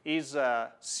 is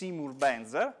Seymour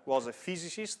Benzer, was a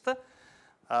physicist.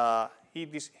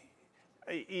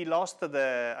 He lost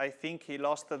I think he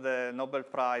lost the Nobel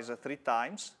Prize 3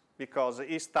 times because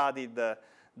he studied the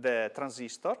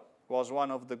transistor, was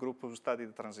one of the group who studied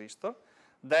the transistor.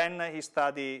 Then he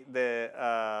studied the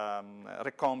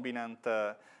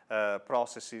recombinant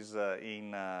processes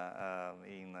in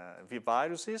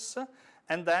viruses.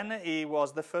 And then he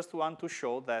was the first one to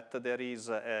show that there is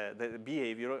the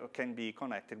behavior can be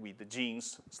connected with the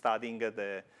genes, studying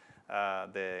the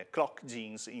clock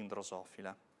genes in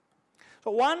Drosophila.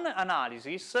 So one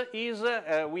analysis is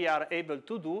we are able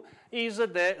to do is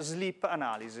the sleep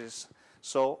analysis.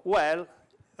 So, well,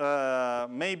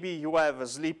 maybe you have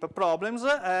sleep problems,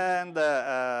 and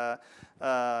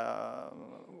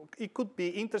it could be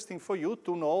interesting for you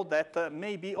to know that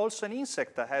maybe also an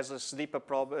insect has sleep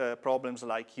problems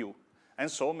like you. And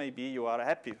so maybe you are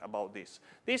happy about this.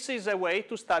 This is a way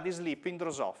to study sleep in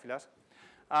Drosophila.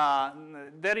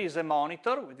 There is a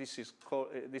monitor. This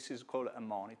is called a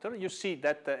monitor. You see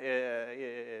that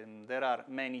there are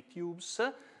many tubes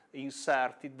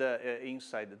inserted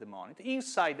inside the monitor.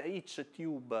 Inside each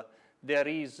tube there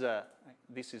is,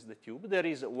 this is the tube, there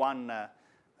is one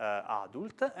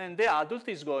adult, and the adult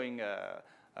is going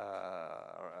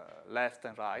left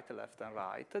and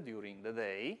right during the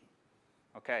day,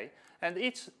 okay? And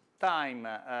each time,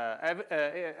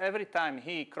 every time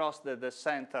he crossed the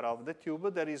center of the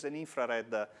tube, there is an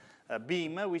infrared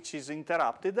beam which is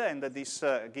interrupted, and this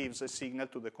gives a signal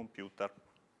to the computer.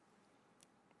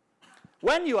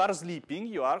 When you are sleeping,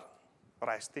 you are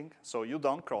resting, so you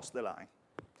don't cross the line.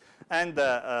 And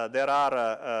there are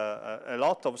a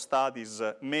lot of studies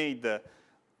made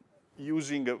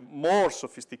using a more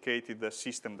sophisticated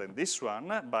system than this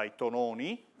one by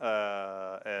Tononi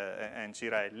and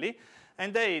Girelli.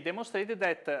 And they demonstrated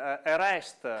that a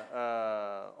rest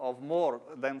of more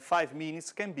than 5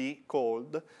 minutes can be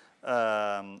called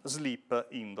sleep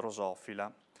in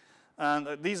Drosophila.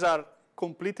 And these are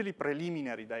completely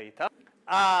preliminary data.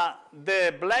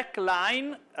 The black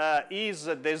line is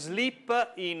the sleep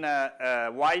in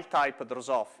wild-type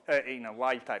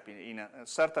Drosophila, in a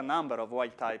certain number of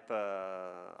wild-type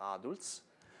adults.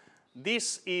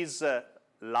 This is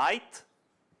light,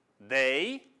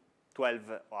 day, 12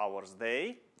 hours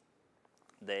day,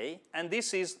 and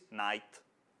this is night,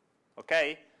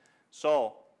 okay?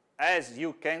 So, as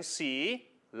you can see,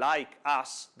 like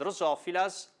us,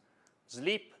 Drosophilas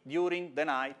sleep during the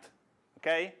night,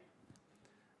 okay?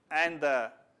 And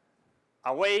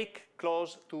awake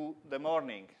close to the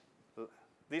morning.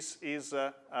 This is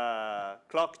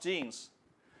clock genes.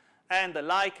 And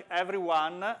like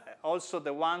everyone, also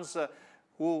the ones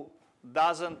who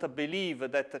doesn't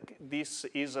believe that this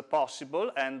is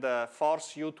possible and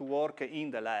force you to work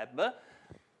in the lab,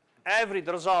 every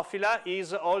Drosophila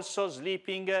is also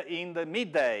sleeping in the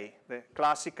midday, the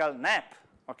classical nap,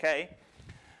 okay?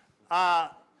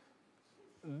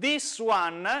 this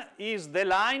one is the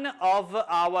line of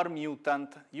our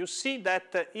mutant. You see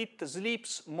that it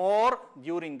sleeps more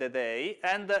during the day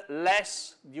and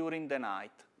less during the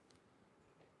night.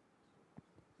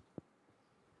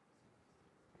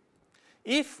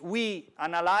 If we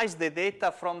analyze the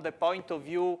data from the point of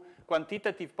view,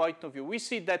 quantitative point of view, we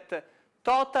see that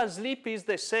total sleep is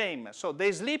the same. So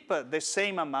they sleep the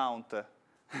same amount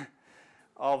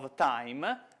of time,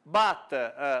 but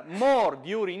more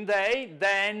during day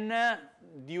than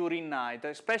during night,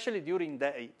 especially during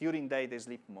day. During day they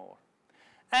sleep more.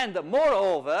 And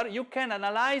moreover, you can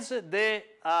analyze the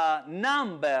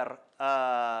number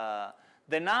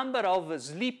of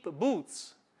sleep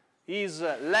booths is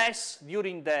less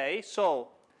during day, so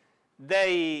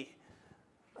they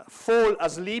fall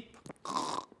asleep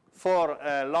for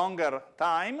a longer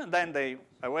time, then they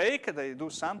awake, they do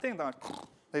something, then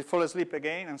they fall asleep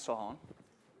again, and so on.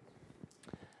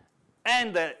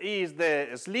 And the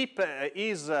sleep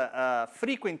is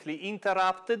frequently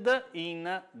interrupted in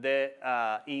the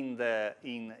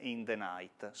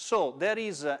night. So there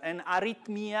is an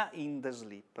arrhythmia in the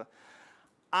sleep.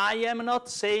 I am not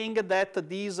saying that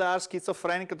these are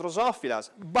schizophrenic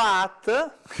drosophilas, but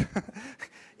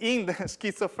in the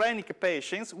schizophrenic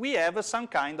patients, we have some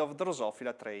kind of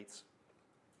drosophila traits.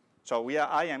 So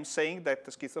I am saying that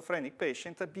the schizophrenic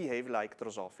patients behave like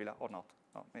drosophila or not.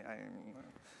 No,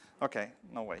 okay,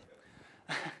 no way.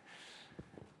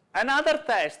 Another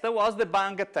test was the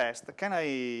Bang test. Can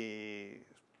I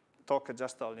talk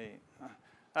just only?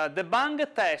 The Bang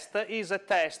test is a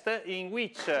test in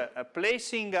which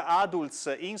placing adults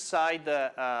inside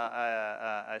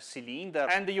a cylinder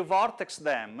and you vortex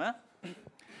them,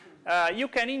 you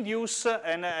can induce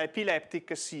an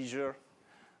epileptic seizure.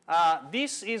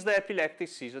 This is the epileptic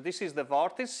seizure. This is the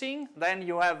vortexing. Then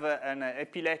you have an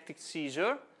epileptic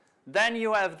seizure. Then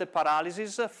you have the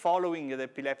paralysis following the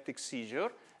epileptic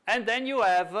seizure. And then you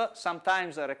have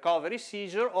sometimes a recovery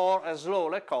seizure or a slow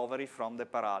recovery from the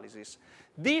paralysis.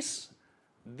 This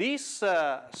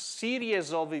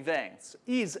series of events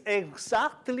is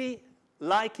exactly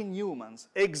like in humans,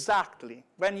 exactly.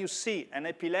 When you see an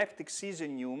epileptic seizure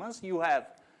in humans, you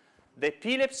have the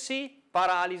epilepsy,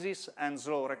 paralysis, and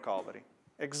slow recovery.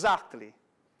 Exactly.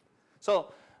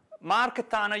 So Mark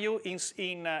Tanayu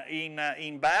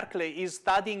in Berkeley is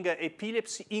studying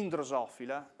epilepsy in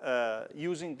Drosophila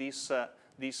using this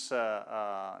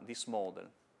model.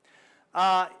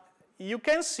 You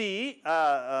can see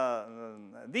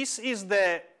this is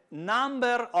the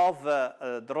number of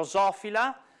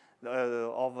Drosophilas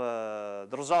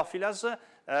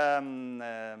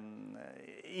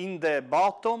in the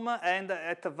bottom and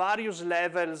at various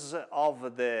levels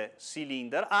of the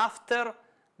cylinder after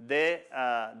the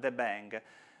bang.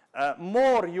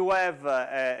 More you have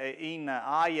in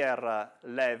higher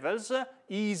levels,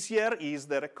 easier is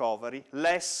the recovery,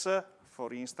 less,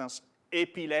 for instance,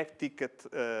 epileptic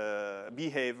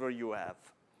behavior you have.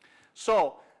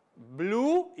 So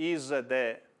blue is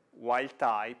the wild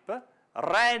type,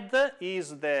 red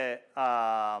is the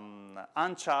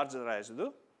uncharged residue,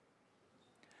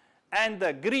 and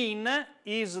green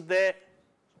is the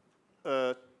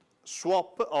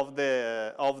swap of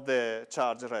the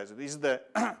charged residue. Is the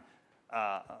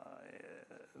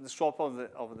swap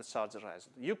of the charged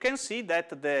residue. You can see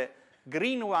that the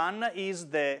green one is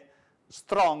the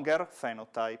stronger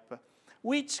phenotype,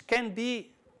 which can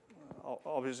be,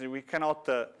 obviously we cannot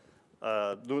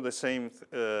do the same,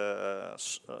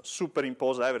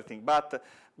 superimpose everything, but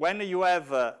when you have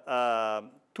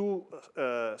two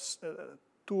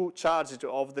charges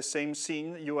of the same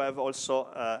scene, you have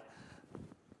also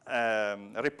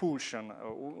repulsion,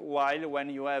 while when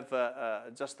you have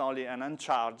just only an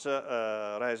uncharged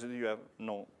residue, you have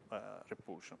no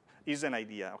repulsion. Is an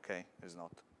idea, okay, it's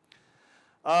not.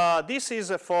 This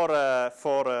is for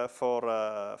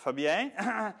Fabien.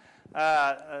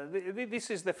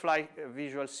 This is the fly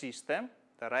visual system,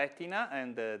 the retina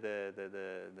and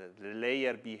the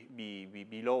layer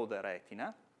below the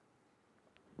retina.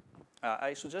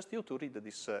 I suggest you to read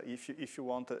this if you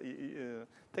want.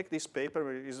 Take this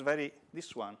paper.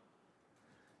 This one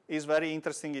is very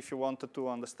interesting if you want to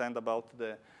understand about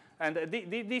the. And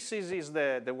this is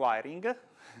the wiring.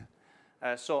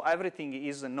 So everything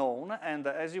is known, and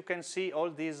as you can see,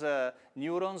 all these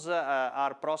neurons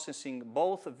are processing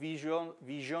both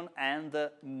vision and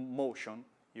motion.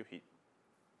 You hit.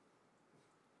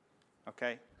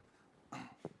 Okay.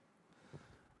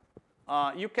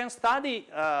 You can study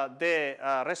the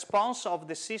response of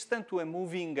the system to a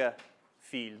moving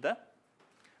field.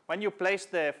 When you place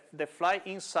the fly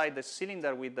inside the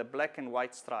cylinder with the black and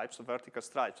white stripes, vertical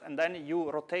stripes, and then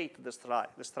you rotate the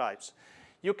stripes,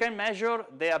 you can measure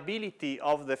the ability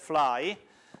of the fly.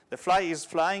 The fly is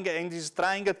flying and is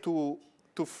trying to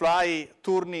fly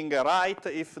turning right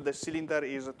if the cylinder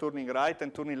is turning right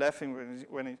and turning left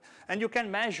and you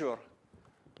can measure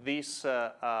this,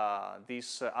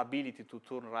 this ability to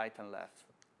turn right and left.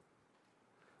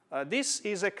 This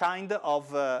is a kind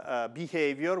of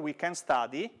behavior we can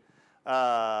study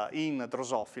in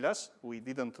Drosophilas. We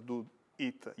didn't do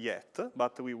it yet,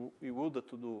 but we wanted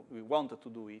to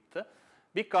do it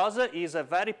because it is a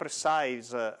very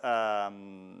precise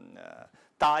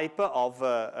type of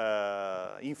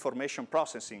information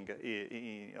processing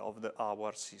of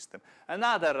our system.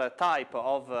 Another type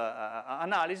of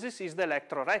analysis is the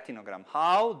electroretinogram,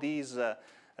 how this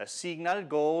signal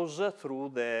goes through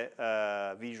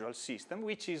the visual system,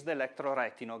 which is the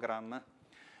electroretinogram.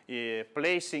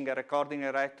 Placing a recording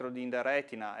electrode in the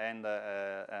retina and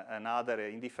another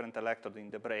indifferent electrode in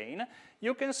the brain,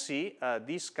 you can see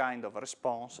this kind of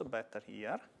response better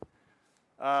here.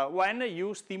 When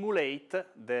you stimulate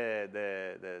with the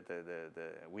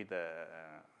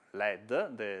LED,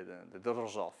 the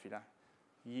Drosophila,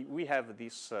 we have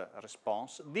this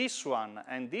response. This one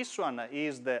and this one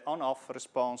is the on-off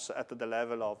response at the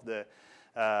level of the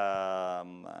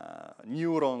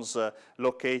neurons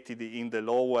located in the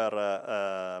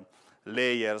lower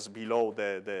layers below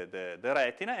the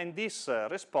retina, and this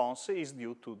response is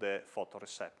due to the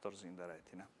photoreceptors in the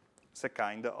retina. It's a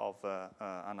kind of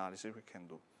analysis we can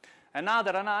do.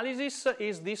 Another analysis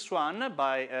is this one,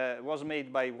 was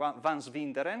made by Van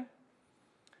Svinderen.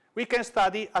 We can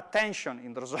study attention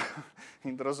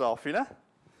in Drosophila.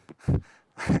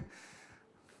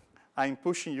 I'm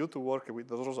pushing you to work with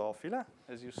Drosophila,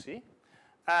 as you see.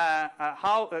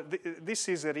 This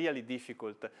is really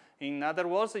difficult. In other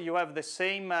words, you have the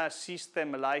same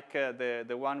system like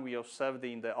the one we observed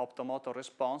in the optomotor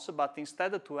response, but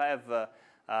instead to have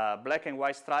black and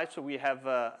white stripes, we have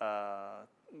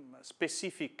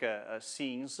specific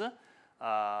scenes,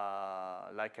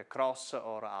 like a cross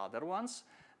or other ones.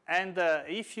 And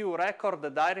if you record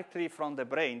directly from the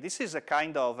brain, this is a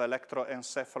kind of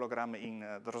electroencephalogram in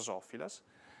Drosophilas.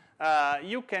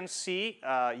 You can see,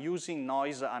 using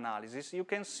noise analysis, you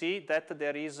can see that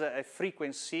there is a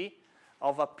frequency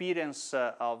of appearance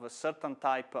of a certain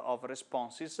type of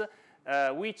responses,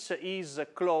 which is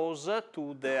close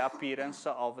to the appearance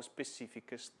of a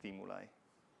specific stimuli.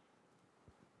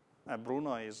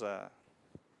 Bruno is a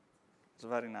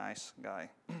very nice guy.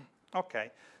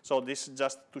 Okay, so this is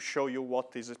just to show you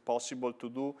what is possible to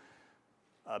do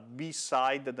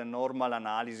beside the normal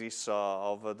analysis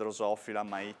of Drosophila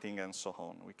mating and so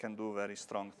on. We can do very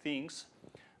strong things.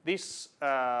 This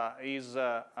was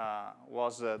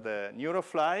the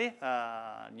Neurofly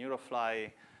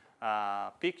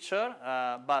picture,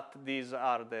 but these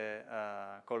are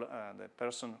the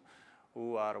person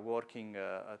who are working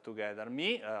together.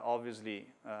 Me, obviously,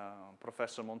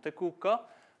 Professor Montecucco.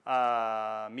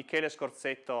 Michele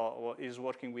Scorzetto is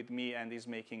working with me and is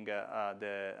making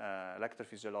the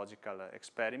electrophysiological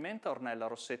experiment. Ornella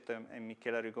Rossetto and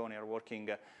Michele Rigoni are working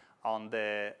on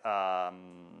the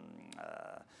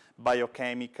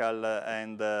biochemical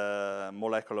and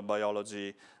molecular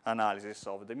biology analysis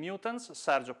of the mutants.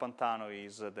 Sergio Pantano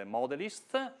is the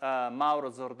modelist. Mauro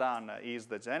Zordan is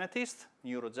the genetist,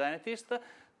 neurogenetist.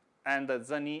 And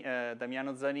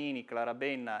Damiano Zanini, Clara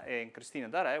Benna, and Cristina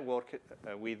Dare work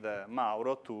with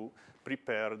Mauro to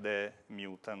prepare the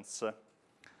mutants.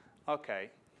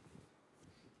 Okay.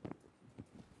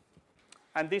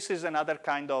 And this is another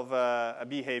kind of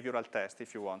behavioral test,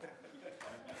 if you want.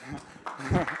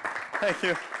 Thank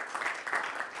you.